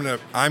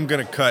I'm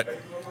gonna cut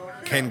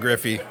Ken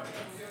Griffey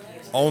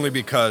only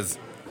because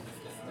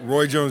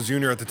Roy Jones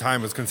Jr. at the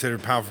time was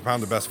considered pound for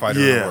pound the best fighter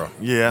in the world.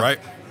 Yeah. Right.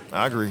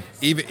 I agree.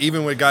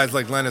 Even with guys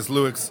like Lennox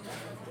Lewis,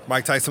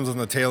 Mike Tyson was on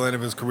the tail end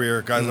of his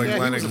career. Guys like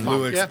Lennox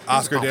Lewis,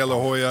 Oscar De La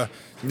Hoya.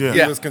 Yeah.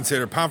 He was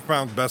considered pound for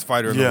pound the best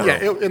fighter in the world.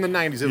 Yeah, in the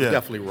 90s, it was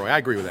definitely Roy. I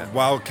agree with that.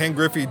 While Ken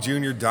Griffey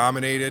Jr.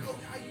 dominated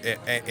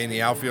in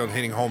the outfield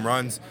hitting home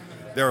runs,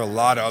 there are a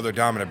lot of other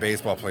dominant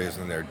baseball players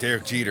in there.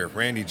 Derek Jeter,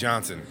 Randy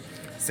Johnson,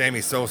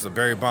 Sammy Sosa,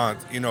 Barry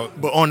Bonds.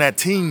 But on that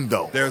team,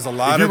 though, there's a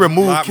lot more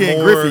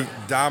more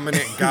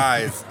dominant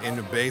guys in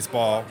the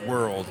baseball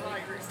world.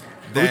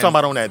 We're talking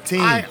about on that team.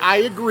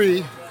 I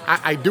agree.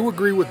 I do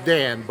agree with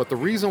Dan, but the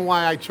reason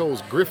why I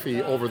chose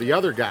Griffey over the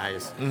other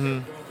guys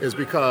is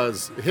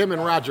because him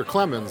and Roger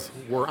Clemens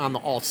were on the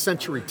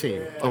all-century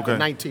team of the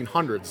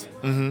 1900s.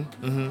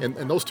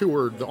 And those two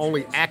were the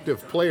only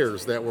active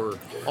players that were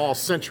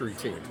all-century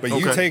team. But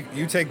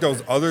you take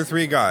those other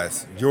three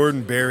guys,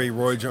 Jordan, Barry,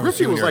 Roy Jones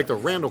Griffey Jr. was like the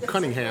Randall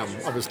Cunningham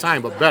of his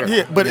time, but better.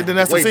 Yeah, but then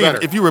that's the Way thing.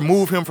 better. If you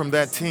remove him from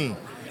that team,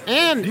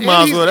 And You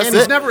might as well, that's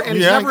he's it. never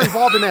he's Yeah. never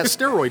involved in that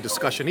steroid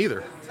discussion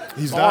either.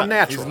 he's all not.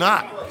 natural. He's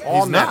not.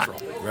 All He's natural.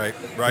 Not.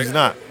 Right. He's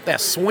not. That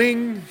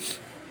swing.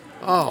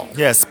 Oh,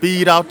 Yeah,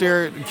 speed out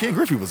there. Ken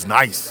Griffey was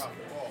nice.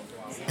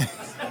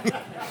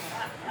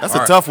 That's All a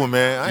right. tough one,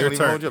 man. I ain't Your gonna even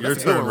turn. hold you up. Your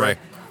That's a good turn, one, Ray.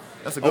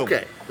 That's a good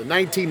okay. The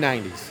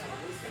 1990s.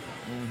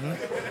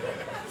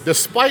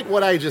 Despite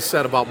what I just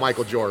said about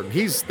Michael Jordan,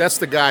 that's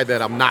the guy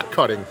that I'm not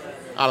cutting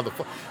out of the.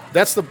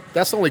 That's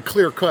the only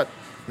clear cut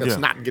that's Yeah.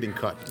 not getting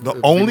cut. The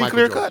It'd be only Michael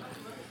clear Jordan. cut?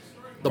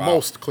 The Wow.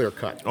 most clear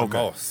cut.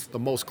 Okay. The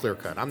most clear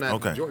cut. I'm not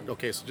Okay. Jordan.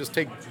 Okay, so just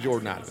take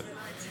Jordan out of it.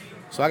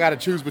 So I got to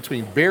choose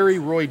between Barry,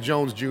 Roy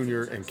Jones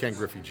Jr., and Ken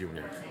Griffey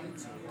Jr.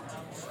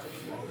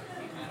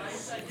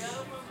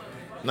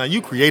 Now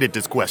you created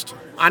this question.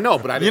 I know,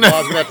 but I didn't know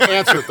I was going to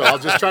answer it, though. I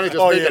was just trying to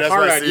make it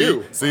hard on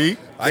you. See?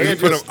 I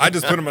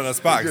just put him on the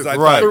spot because I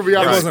Right. thought Threw me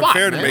on it the wasn't spot,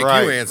 fair to man. make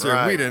Right, you answer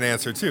right. if we didn't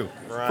answer too.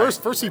 Right.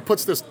 First he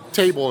puts this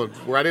table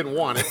where I didn't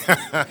want it.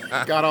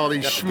 Got all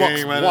these the schmucks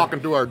game right walking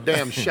through our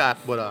damn shot,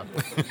 but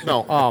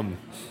no.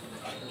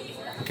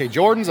 Okay,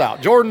 Jordan's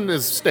out. Jordan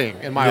is staying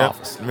in my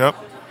office. Yep.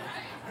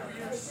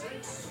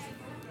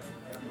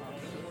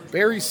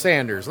 Barry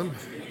Sanders.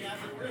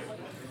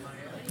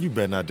 You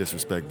better not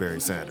disrespect Barry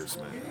Sanders,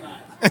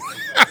 man.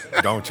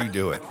 Don't you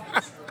do it.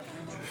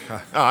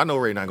 Oh, I know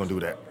Ray not gonna do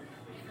that.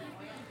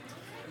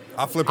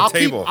 I'll flip a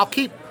table. I'm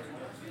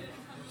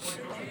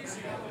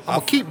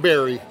gonna keep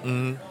Barry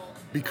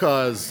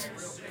because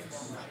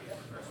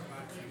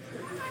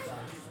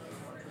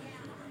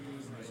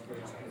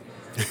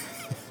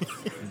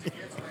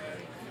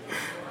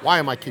why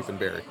am I keeping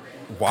Barry?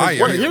 Why?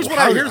 Here's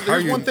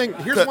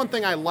one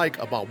thing I like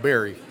about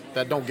Barry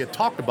that don't get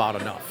talked about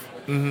enough.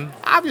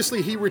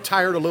 Obviously, he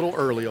retired a little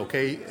early,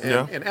 okay?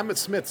 And Emmitt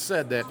Smith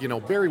said that,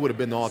 Barry would have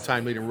been the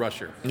all-time leading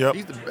rusher. Yep.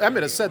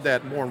 Emmitt has said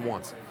that more than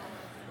once.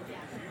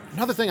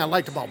 Another thing I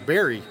liked about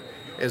Barry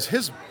is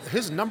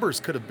his numbers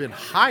could have been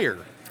higher.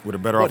 With a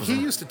better But offensive.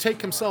 he used to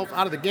take himself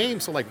out of the game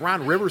so, like,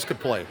 Ron Rivers could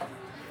play.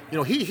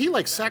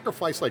 He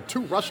sacrificed,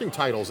 2 rushing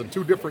titles in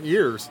 2 different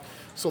years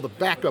so the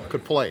backup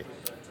could play.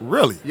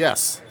 Really?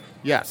 Yes.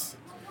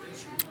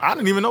 I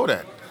didn't even know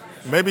that.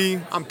 Maybe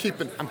I'm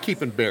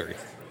keeping Barry.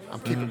 I'm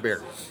keeping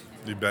Barry.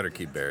 You better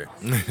keep Barry.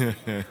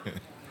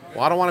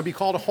 Well, I don't want to be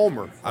called a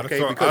homer,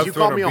 okay? I'd Because you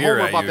throw called me a beer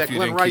homer at about you that if you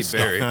Glenn didn't Rice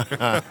keep stuff.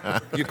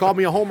 Barry. You called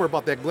me a homer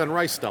about that Glenn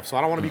Rice stuff, so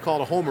I don't want to be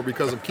called a homer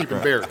because I'm keeping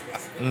Barry.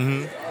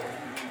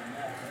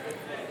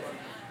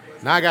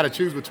 Now I got to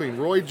choose between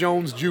Roy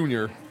Jones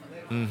Jr.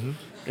 And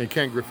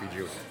Ken Griffey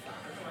Jr.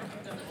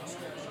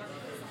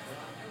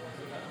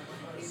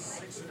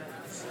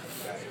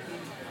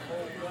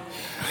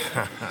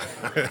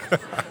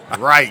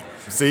 right.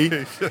 See?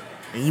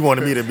 And you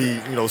wanted me to be,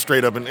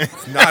 straight up and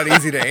It's not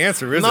easy to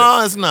answer, is it?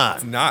 No, it's not.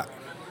 It's not.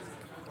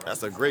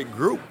 That's a great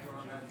group.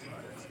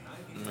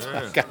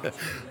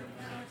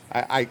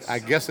 I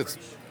guess it's.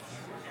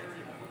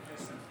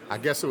 I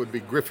guess it would be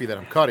Griffey that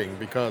I'm cutting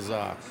because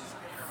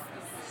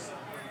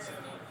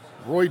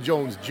Roy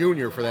Jones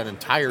Jr. for that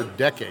entire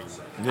decade.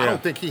 Yeah. I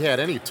don't think he had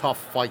any tough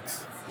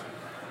fights.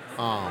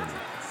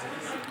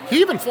 He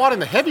even fought in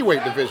the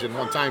heavyweight division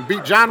one time,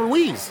 beat John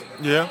Ruiz.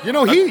 Yeah.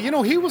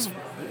 He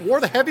wore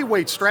the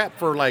heavyweight strap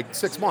for like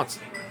 6 months.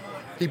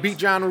 He beat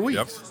John Ruiz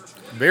Yep.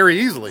 very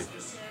easily.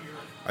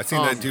 I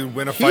seen that dude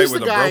win a He's fight the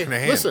with a guy- broken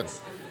hand. Listen,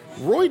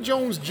 Roy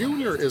Jones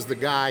Jr. is the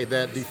guy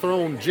that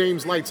dethroned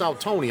James Lights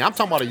Out Tony. I'm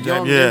talking about a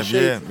young, in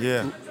shape,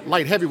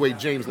 light heavyweight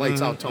James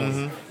Lights Out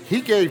Tony.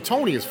 He gave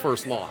Tony his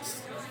first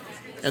loss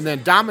and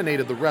then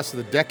dominated the rest of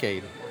the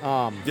decade.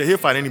 Yeah, he'll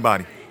fight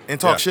anybody and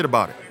talk shit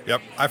about it.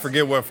 Yep. I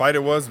forget what fight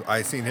it was.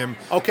 I seen him.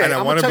 Okay, and I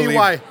I'm want gonna to tell you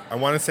why. I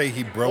want to say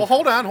he broke. Well,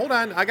 hold on.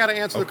 I got to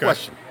answer the Okay.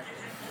 question.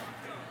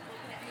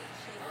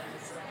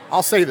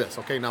 I'll say this,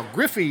 okay? Now,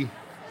 Griffey,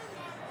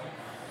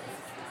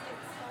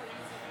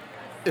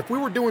 if we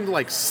were doing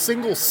like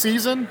single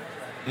season,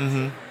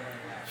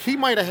 he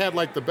might have had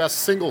like the best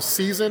single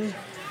season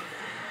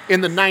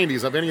in the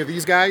 90s of any of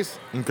these guys.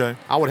 Okay.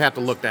 I would have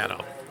to look that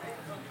up.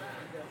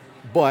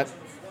 But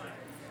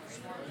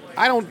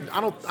I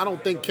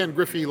don't think Ken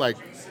Griffey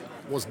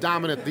was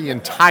dominant the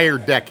entire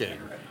decade.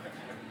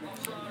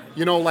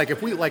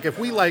 If we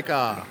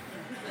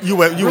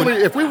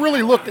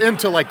really looked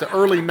into like the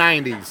early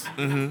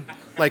 90s,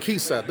 like he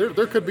said,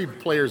 there could be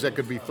players that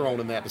could be thrown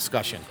in that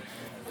discussion.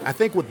 I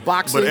think with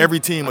boxing, But every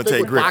team would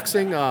take Griffey.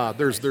 boxing.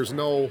 There's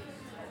no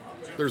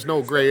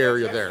gray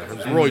area there.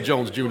 It's Roy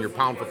Jones Jr.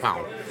 pound for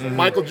pound.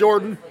 Michael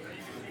Jordan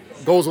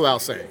goes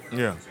without saying.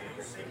 Yeah.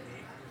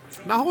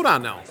 Now hold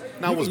on.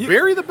 Now was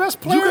Barry the best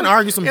player? You can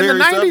argue some in Barry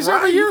the 90s stuff.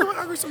 every Right? year. You can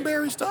argue some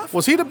Barry stuff.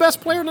 Was he the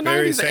best player in the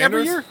Barry 90s every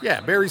Sanders? year?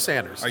 Yeah, Barry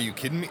Sanders. Are you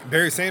kidding me?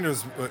 Barry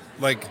Sanders, We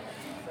he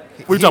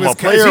talking was about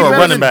player Is he or better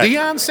running than back?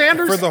 Deion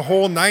Sanders? for the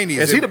whole 90s.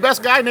 Is he the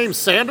best guy named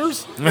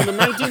Sanders in the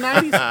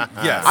 1990s?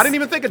 Yes. I didn't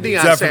even think of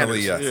Deion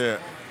Definitely Sanders. yes.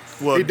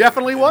 Yeah. Well, He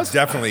definitely was?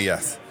 Definitely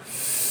yes.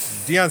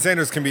 Deion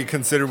Sanders can be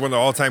considered one of the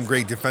all-time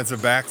great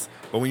defensive backs,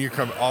 but when you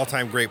come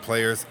all-time great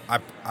players,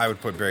 I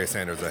would put Barry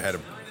Sanders ahead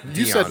of Deion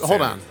You said,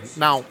 hold on. Sanders.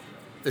 Now,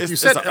 if you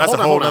It's said, that's hold a on,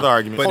 whole hold on. other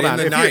argument. But Hold in on.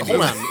 the If 90s.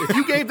 hold on. If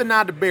you gave the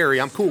nod to Barry,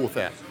 I'm cool with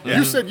that. Yeah.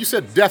 You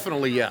said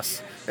definitely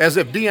yes, as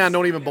if Deion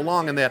don't even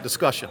belong in that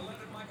discussion.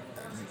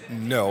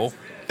 No.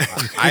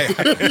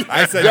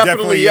 I said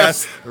definitely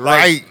yes.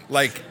 Right.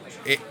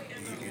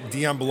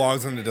 Deion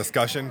belongs in the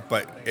discussion,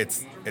 but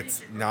it's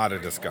not a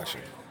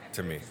discussion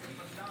to me.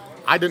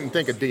 I didn't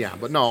think of Deion,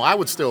 but no, I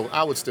would still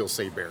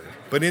say Barry.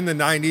 But in the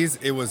 90s,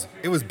 it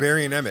was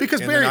Barry and Emmett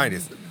Because in Barry- the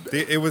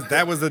 90s.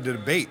 That was the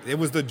debate. It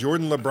was the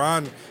Jordan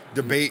LeBron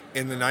debate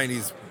in the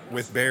 90s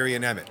with Barry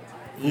and Emmett.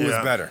 Who was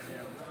better?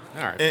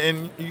 All right.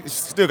 And you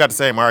still got the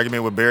same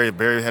argument with Barry. If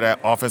Barry had that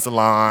offensive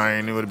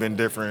line, it would have been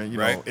different.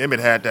 Right. Emmett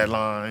had that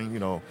line,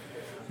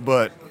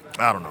 But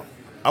I don't know.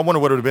 I wonder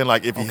what it would have been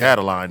like if he had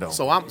a line, though.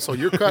 So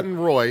you're cutting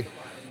Roy.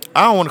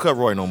 I don't want to cut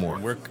Roy no more.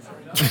 We're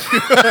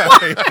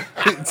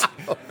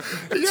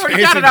You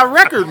already got it on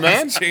record,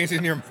 man.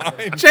 changing your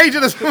mind.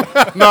 Changing this.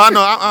 No,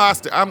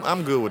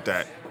 I'm good with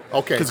that.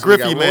 Okay, Because so we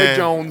Griffey, got man. Roy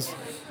Jones,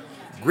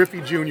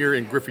 Griffey Jr.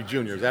 and Griffey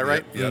Jr. Is that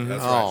right? Yeah,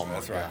 that's Oh, right.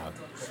 That's my right.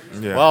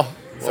 Yeah. Well,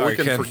 Sorry, we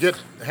can Ken. forget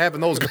having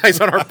those guys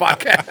on our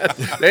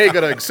podcast. They ain't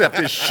gonna accept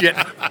this shit.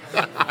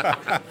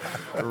 Right,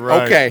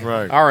 Okay.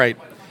 Right. All right.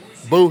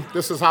 Boo,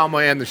 this is how I'm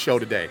gonna end the show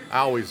today. I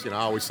always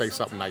say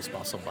something nice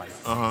about somebody.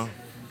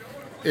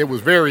 It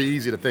was very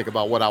easy to think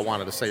about what I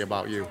wanted to say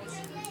about you.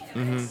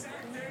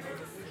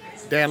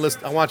 Dan,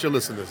 listen, I want you to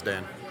listen to this,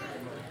 Dan.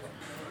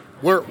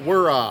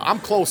 I'm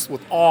close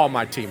with all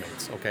my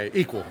teammates, okay?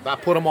 Equal. I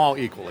put them all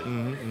equally.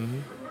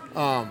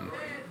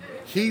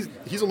 He's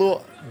a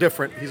little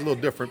different. He's a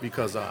little different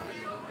because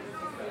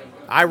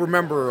I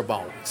remember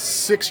about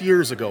 6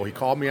 years ago, he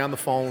called me on the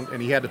phone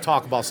and he had to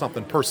talk about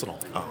something personal.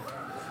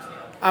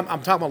 I'm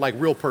talking about like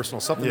real personal,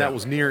 something Yeah. that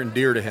was near and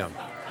dear to him.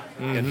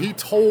 And he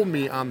told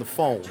me on the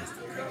phone,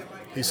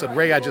 he said,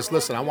 Ray,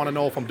 listen, I want to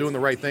know if I'm doing the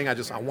right thing. I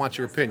want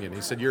your opinion.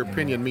 He said, your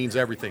opinion means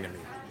everything to me.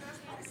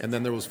 And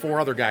then there was 4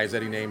 other guys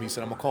that he named. He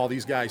said, I'm going to call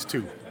these guys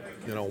too.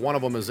 One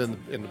of them is in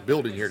the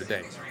building here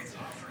today.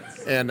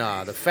 And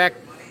the fact,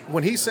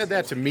 when he said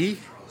that to me,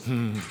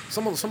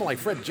 someone like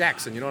Fred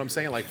Jackson, you know what I'm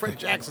saying? Like Fred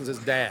Jackson's his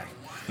dad.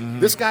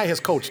 This guy has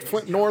coached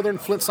Flint Northern,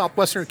 Flint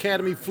Southwestern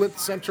Academy, Flint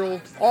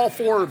Central, all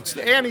 4,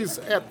 and he's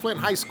at Flint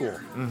High School.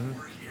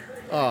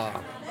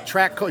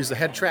 Track coach, he's the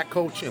head track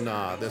coach and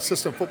the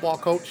assistant football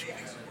coach.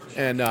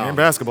 And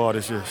basketball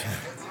this year.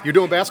 you're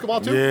doing basketball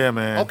too? Yeah,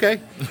 man.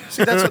 Okay.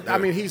 See, that's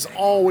what, he's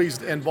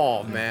always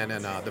involved, man.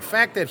 And the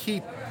fact that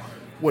he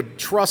would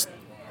trust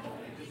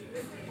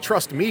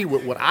me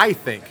with what I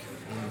think,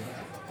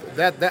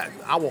 that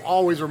I will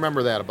always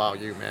remember that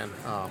about you, man.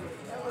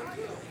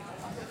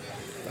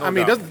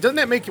 Doesn't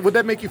that would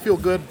that make you feel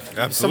good?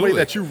 Absolutely. Somebody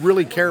that you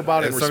really care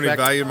about and That somebody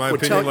respect. valued my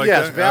would opinion like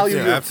yes, that? value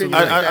your Absolutely.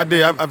 opinion. like I that,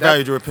 did. man. I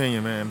valued your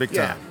opinion, man, big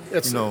Yeah, time.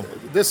 it's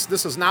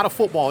this is not a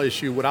football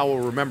issue. What I will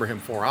remember him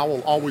for, I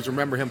will always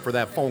remember him for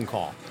that phone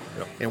call.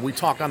 Yep. And we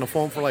talked on the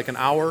phone for like an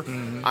hour.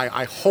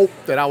 I hope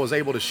that I was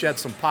able to shed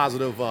some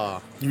positive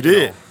You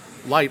did.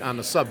 light on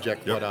the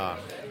subject. Yep. But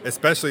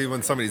Especially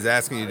when somebody's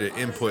asking you to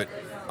input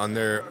on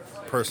their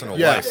personal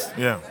Yes. life.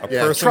 Yeah. A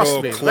yeah, personal,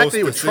 trust me. close Let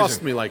they would decision.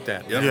 trust me like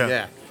that. Yep. Yeah.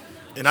 Yeah.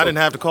 And I didn't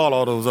have to call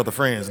all those other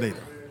friends neither.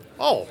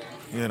 Oh,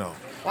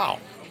 wow.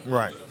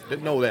 Right.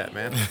 Didn't know that,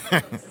 man.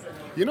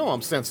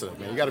 I'm sensitive,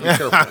 man. You got to be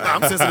careful.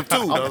 I'm sensitive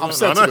too. I'm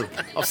sensitive.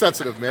 I'm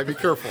sensitive, man. Be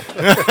careful.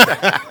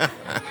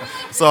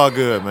 It's all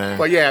good, man.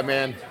 But yeah,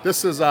 man,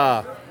 this is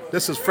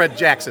Fred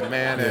Jackson,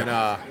 man,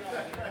 and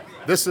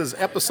this is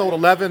episode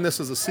 11.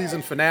 This is the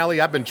season finale.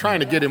 I've been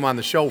trying to get him on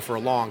the show for a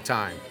long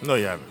time, No,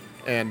 you haven't.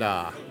 and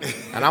I'm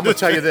gonna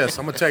tell you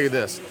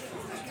this.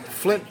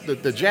 Flint,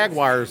 the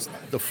Jaguars,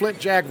 the Flint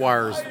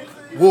Jaguars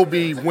will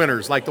be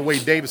winners, like the way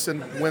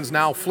Davidson wins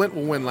now. Flint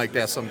will win like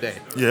that someday,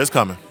 Yeah, it's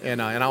coming.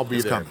 and I'll be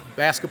It's there. coming.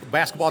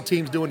 Basketball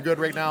team's doing good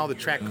right now. The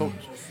track coach,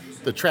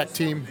 the track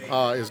team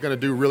is going to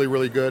do really,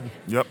 really good.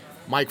 Yep.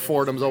 Mike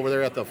Fordham's over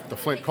there at the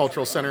Flint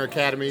Cultural Center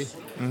Academy.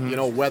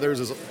 Weathers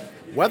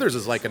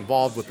is like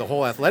involved with the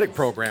whole athletic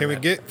program Can we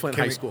at get Flint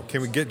can High we, School.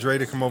 Can we get Dre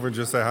to come over and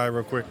just say hi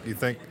real quick? You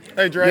think?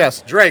 Hey, Dre.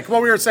 Yes, Drake, come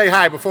over here and say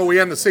hi before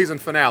we end the season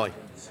finale.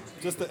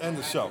 Just to end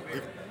the show.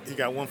 He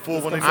got one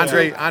full one.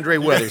 Andre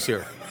Weathers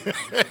here,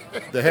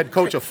 the head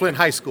coach of Flint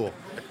High School.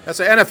 That's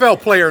an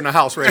NFL player in the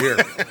house right here.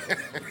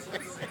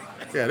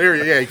 Yeah,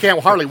 there. Yeah, he can't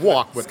hardly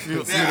walk, but Scoot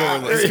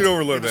over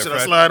a little bit, Should I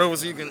Fred. slide over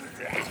so you can?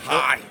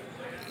 Hi.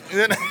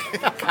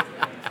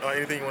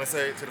 Anything you want to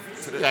say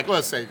to the? yeah, go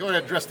ahead and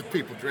address the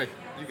people, Drake.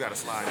 You got to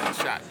slide in the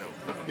shot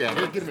though. Yeah,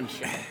 get him in the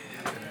shot.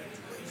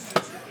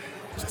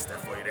 Just that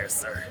for you there,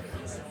 sir.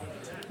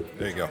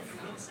 There you go.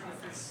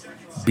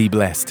 Be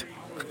blessed.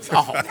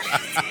 Oh,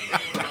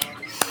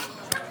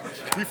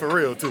 He for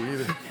real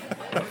too.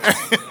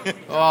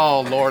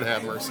 oh Lord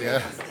have mercy.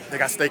 They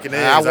got steak and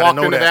eggs. I walked didn't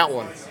know into that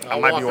one. I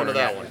might be walked into ordering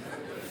that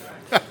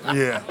that. one.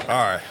 Yeah. All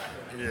right.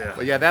 Yeah.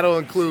 But yeah, that'll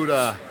include.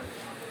 I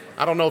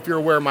don't know if you're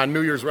aware of my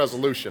New Year's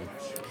resolution,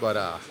 but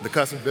The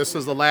cussing. this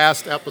is the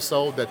last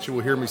episode that you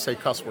will hear me say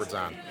cuss words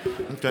on.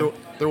 Okay.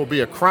 There will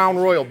be a Crown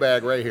Royal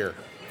bag right here,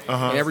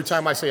 and every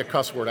time I say a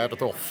cuss word, I have to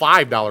throw a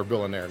 $5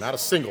 bill in there, not a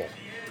single.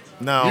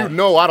 Now. You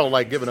know I don't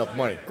like giving up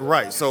money.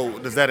 Right. So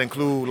does that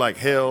include like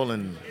hell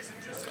and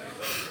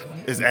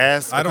is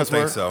ass? I a don't cuss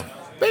think word? so.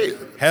 They,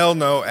 Hell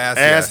no. Ass. Ass,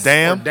 yes. or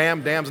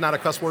damn. damn's not a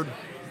cuss word.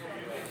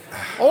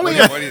 Only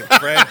What do you,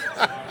 Fred?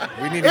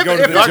 We need to go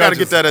to if the Y'all judges. got to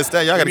get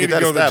that. Y'all got to We need get that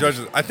to go to the established.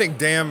 judges. I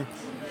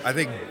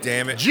think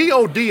damn it.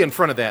 G-O-D in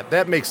front of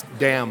that makes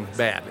damn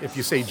bad if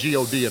you say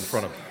G-O-D in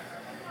front of it.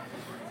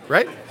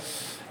 Right?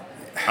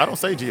 I don't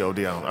say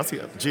G-O-D. I see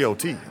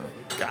G-O-T.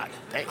 God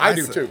damn. I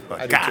do too.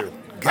 I do God. too.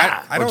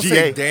 God. I Or don't GA.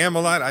 say damn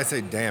a lot. I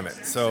say damn it.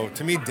 So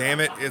to me, damn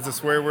it is a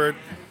swear word.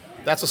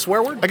 That's a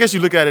swear word? I guess you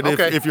look at it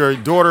Okay. if your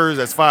daughter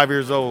that's 5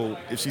 years old,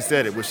 if she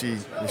said it, would she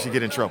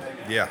get in trouble?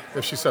 Yeah.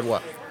 If she said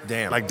what?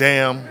 Damn. Like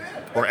damn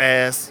or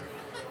ass.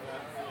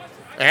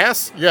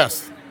 Ass?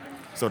 Yes.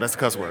 So that's a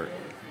cuss word.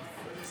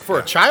 For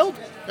a child?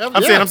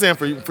 I'm saying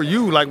for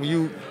you, like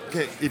when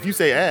if you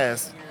say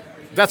ass,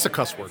 That's a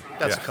cuss word.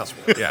 That's a cuss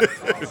word. Yeah.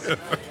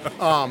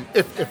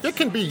 If it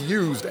can be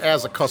used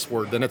as a cuss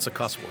word, then it's a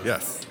cuss word.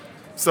 Yes.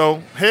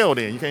 so hell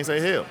then you can't say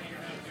hell.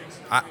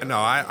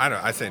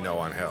 I say no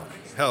on hell.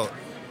 Hell.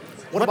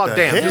 What about the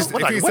damn? hell? Just-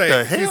 What If you the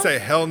say hell?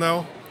 hell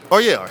no. Oh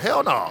yeah,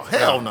 hell no,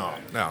 hell no.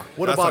 No.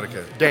 What that's about not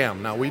okay.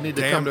 damn? Now we need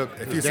to Damn, come to.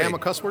 if Is you damn say- a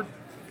cuss word?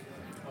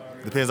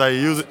 Depends how you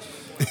use it.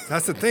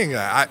 That's the thing.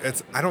 I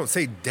don't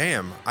say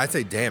damn. I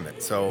say damn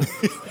it. So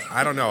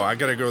I don't know. I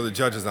got to go to the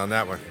judges on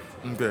that one.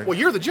 Okay. Well,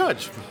 you're the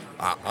judge.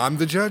 I'm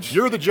the judge.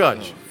 You're the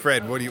judge.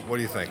 Fred. What do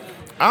you think?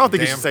 I don't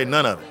think you Damn. should say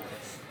none of it.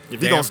 If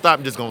you're Damn. gonna stop,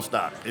 you're just gonna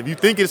stop. If you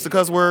think it's a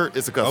cuss word,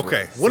 it's a cuss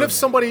Okay. word. What if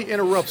somebody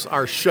interrupts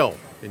our show?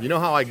 And you know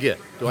how I get.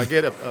 Do I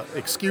get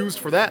excused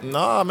for that?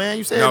 Nah, man,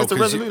 you said No, it's a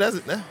 'cause resolution. That's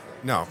it. Nah.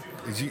 No,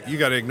 'cause you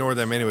got to ignore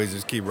them anyways.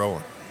 Just keep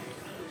rolling.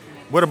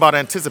 What about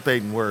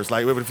anticipating words?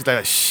 Like, what if you say,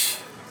 like, shh?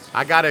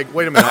 I gotta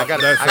wait a minute. I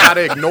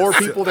gotta ignore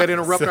people that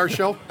interrupt our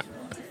show.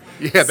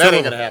 Yeah, that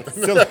ain't gonna happen.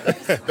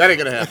 That ain't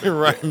gonna happen.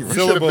 Right. You should have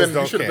Syllables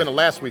been. You should have been in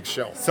last week's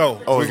show.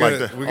 So Oh, we're it's gonna,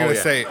 like that. we're gonna Oh,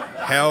 yeah. say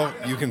hell.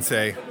 You can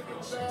say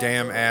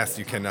damn ass.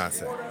 You cannot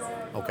say.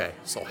 Okay,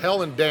 so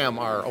hell and damn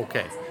are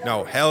okay.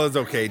 No, hell is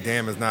okay.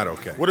 Damn is not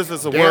okay. What if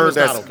it's a Damn word is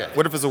not that's? okay.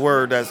 What if it's a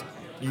word that's?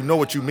 You know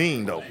what you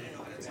mean though.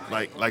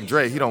 Like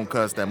Dre, he don't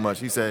cuss that much.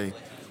 He say,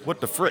 "What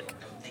the frick?"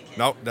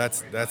 No,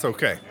 that's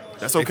okay.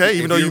 That's okay,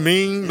 even though you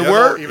mean the Yeah,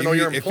 word? Even though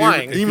you're if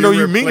implying. Even though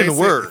you're you mean the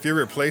replacing- word. If you're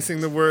replacing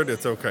the word,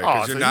 it's okay Oh,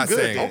 because so you're you not good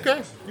saying then. it. Okay.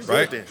 You good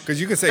Right? then.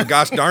 Because you can say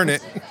 "gosh darn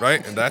it,"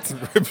 right, and that's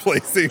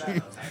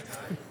replacing.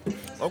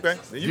 Okay,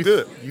 then you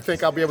good. You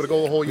think I'll be able to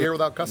go the whole year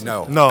without cussing?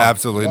 No,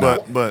 absolutely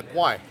not. But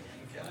Why?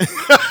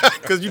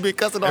 because you've been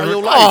cussing all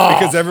your life.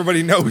 Because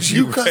everybody knows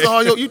you. You cuss right?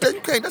 all your. You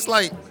can't. That's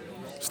like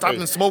stopping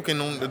Hey. smoking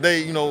on the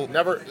day. You know.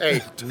 Never.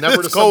 Hey, never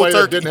to It's cold somebody that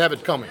turkey. didn't have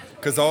it coming.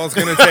 Because all it's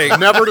gonna take,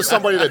 Never to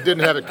somebody that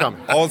didn't have it coming.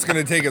 all it's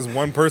gonna take is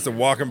one person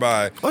walking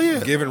by, Oh, yeah.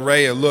 giving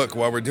Ray a look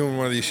while we're doing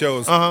one of these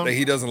shows that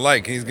he doesn't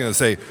like, and he's gonna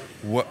say,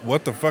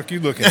 "What the fuck you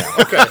looking at?"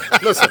 Okay,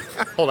 listen.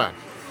 Hold on.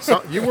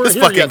 So you weren't This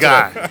here fucking yet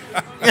guy.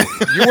 today.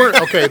 You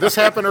weren't. Okay, this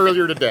happened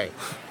earlier today.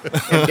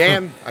 And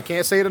Dan, I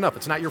can't say it enough.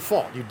 It's not your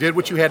fault. You did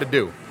what you had to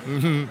do.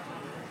 Mm-hmm.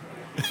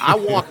 I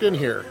walked in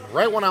here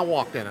right when I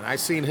walked in, and I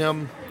seen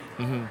him.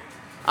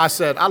 I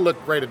said, I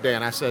looked right at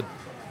Dan. I said,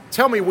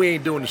 "Tell me we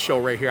ain't doing the show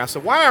right here." I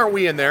said, "Why aren't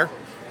we in there?"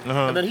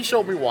 And then he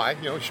showed me why.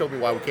 You know, he showed me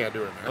why we can't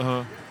do it in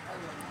there.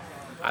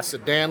 I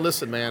said, "Dan,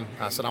 listen, man."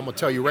 I said, "I'm gonna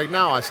tell you right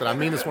now." I said, "I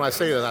mean this when I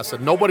say that." I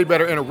said, "Nobody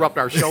better interrupt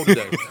our show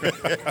today,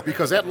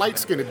 because that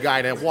light-skinned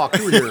guy that walked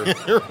through here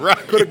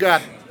could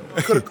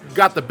have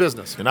got the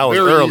business And that was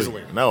very early.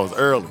 easily, And that was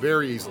early.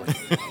 very easily."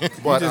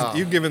 But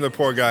You've given the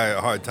poor guy a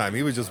hard time.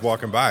 He was just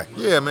walking by.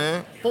 Yeah,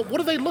 man. but what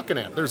are they looking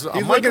at? There's a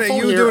He's looking at microphone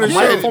you here, doing a a show.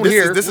 microphone This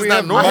is- here. this is We not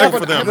have normal microphones.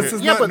 for them. This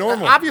is yeah, not but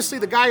normal. obviously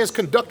the guy is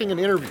conducting an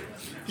interview.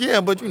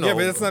 Yeah, but you know. Yeah,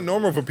 but it's not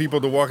normal for people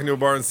to walk into a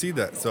bar and see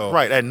that. So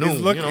Right, at noon,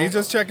 he's, looking, you know. he's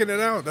just checking it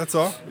out. That's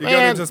all. You Man,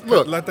 gotta just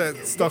look, let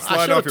that stuff I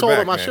slide should off have your told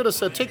back, him. I man. should have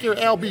said, "Take your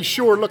LB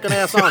Shore looking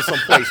ass on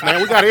someplace,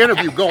 man. We got an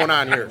interview going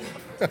on here."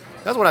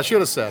 That's what I should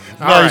have said.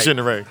 No, All you right. shouldn't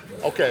have, Ray.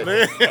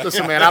 Okay.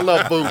 Listen, man, I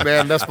love Boo,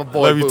 man. That's my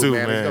boy, Love you Boo, too,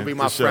 man. He's man. gonna be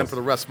my For sure. friend for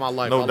the rest of my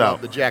life. No I doubt.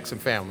 love the Jackson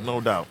family.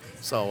 No doubt.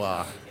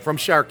 So from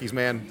Sharkies,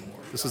 man,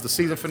 this is the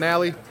season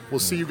finale. We'll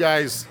see you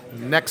guys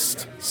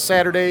next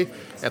Saturday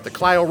at the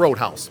Clio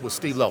Roadhouse with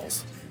Steve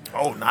Levels.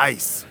 Oh,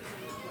 nice.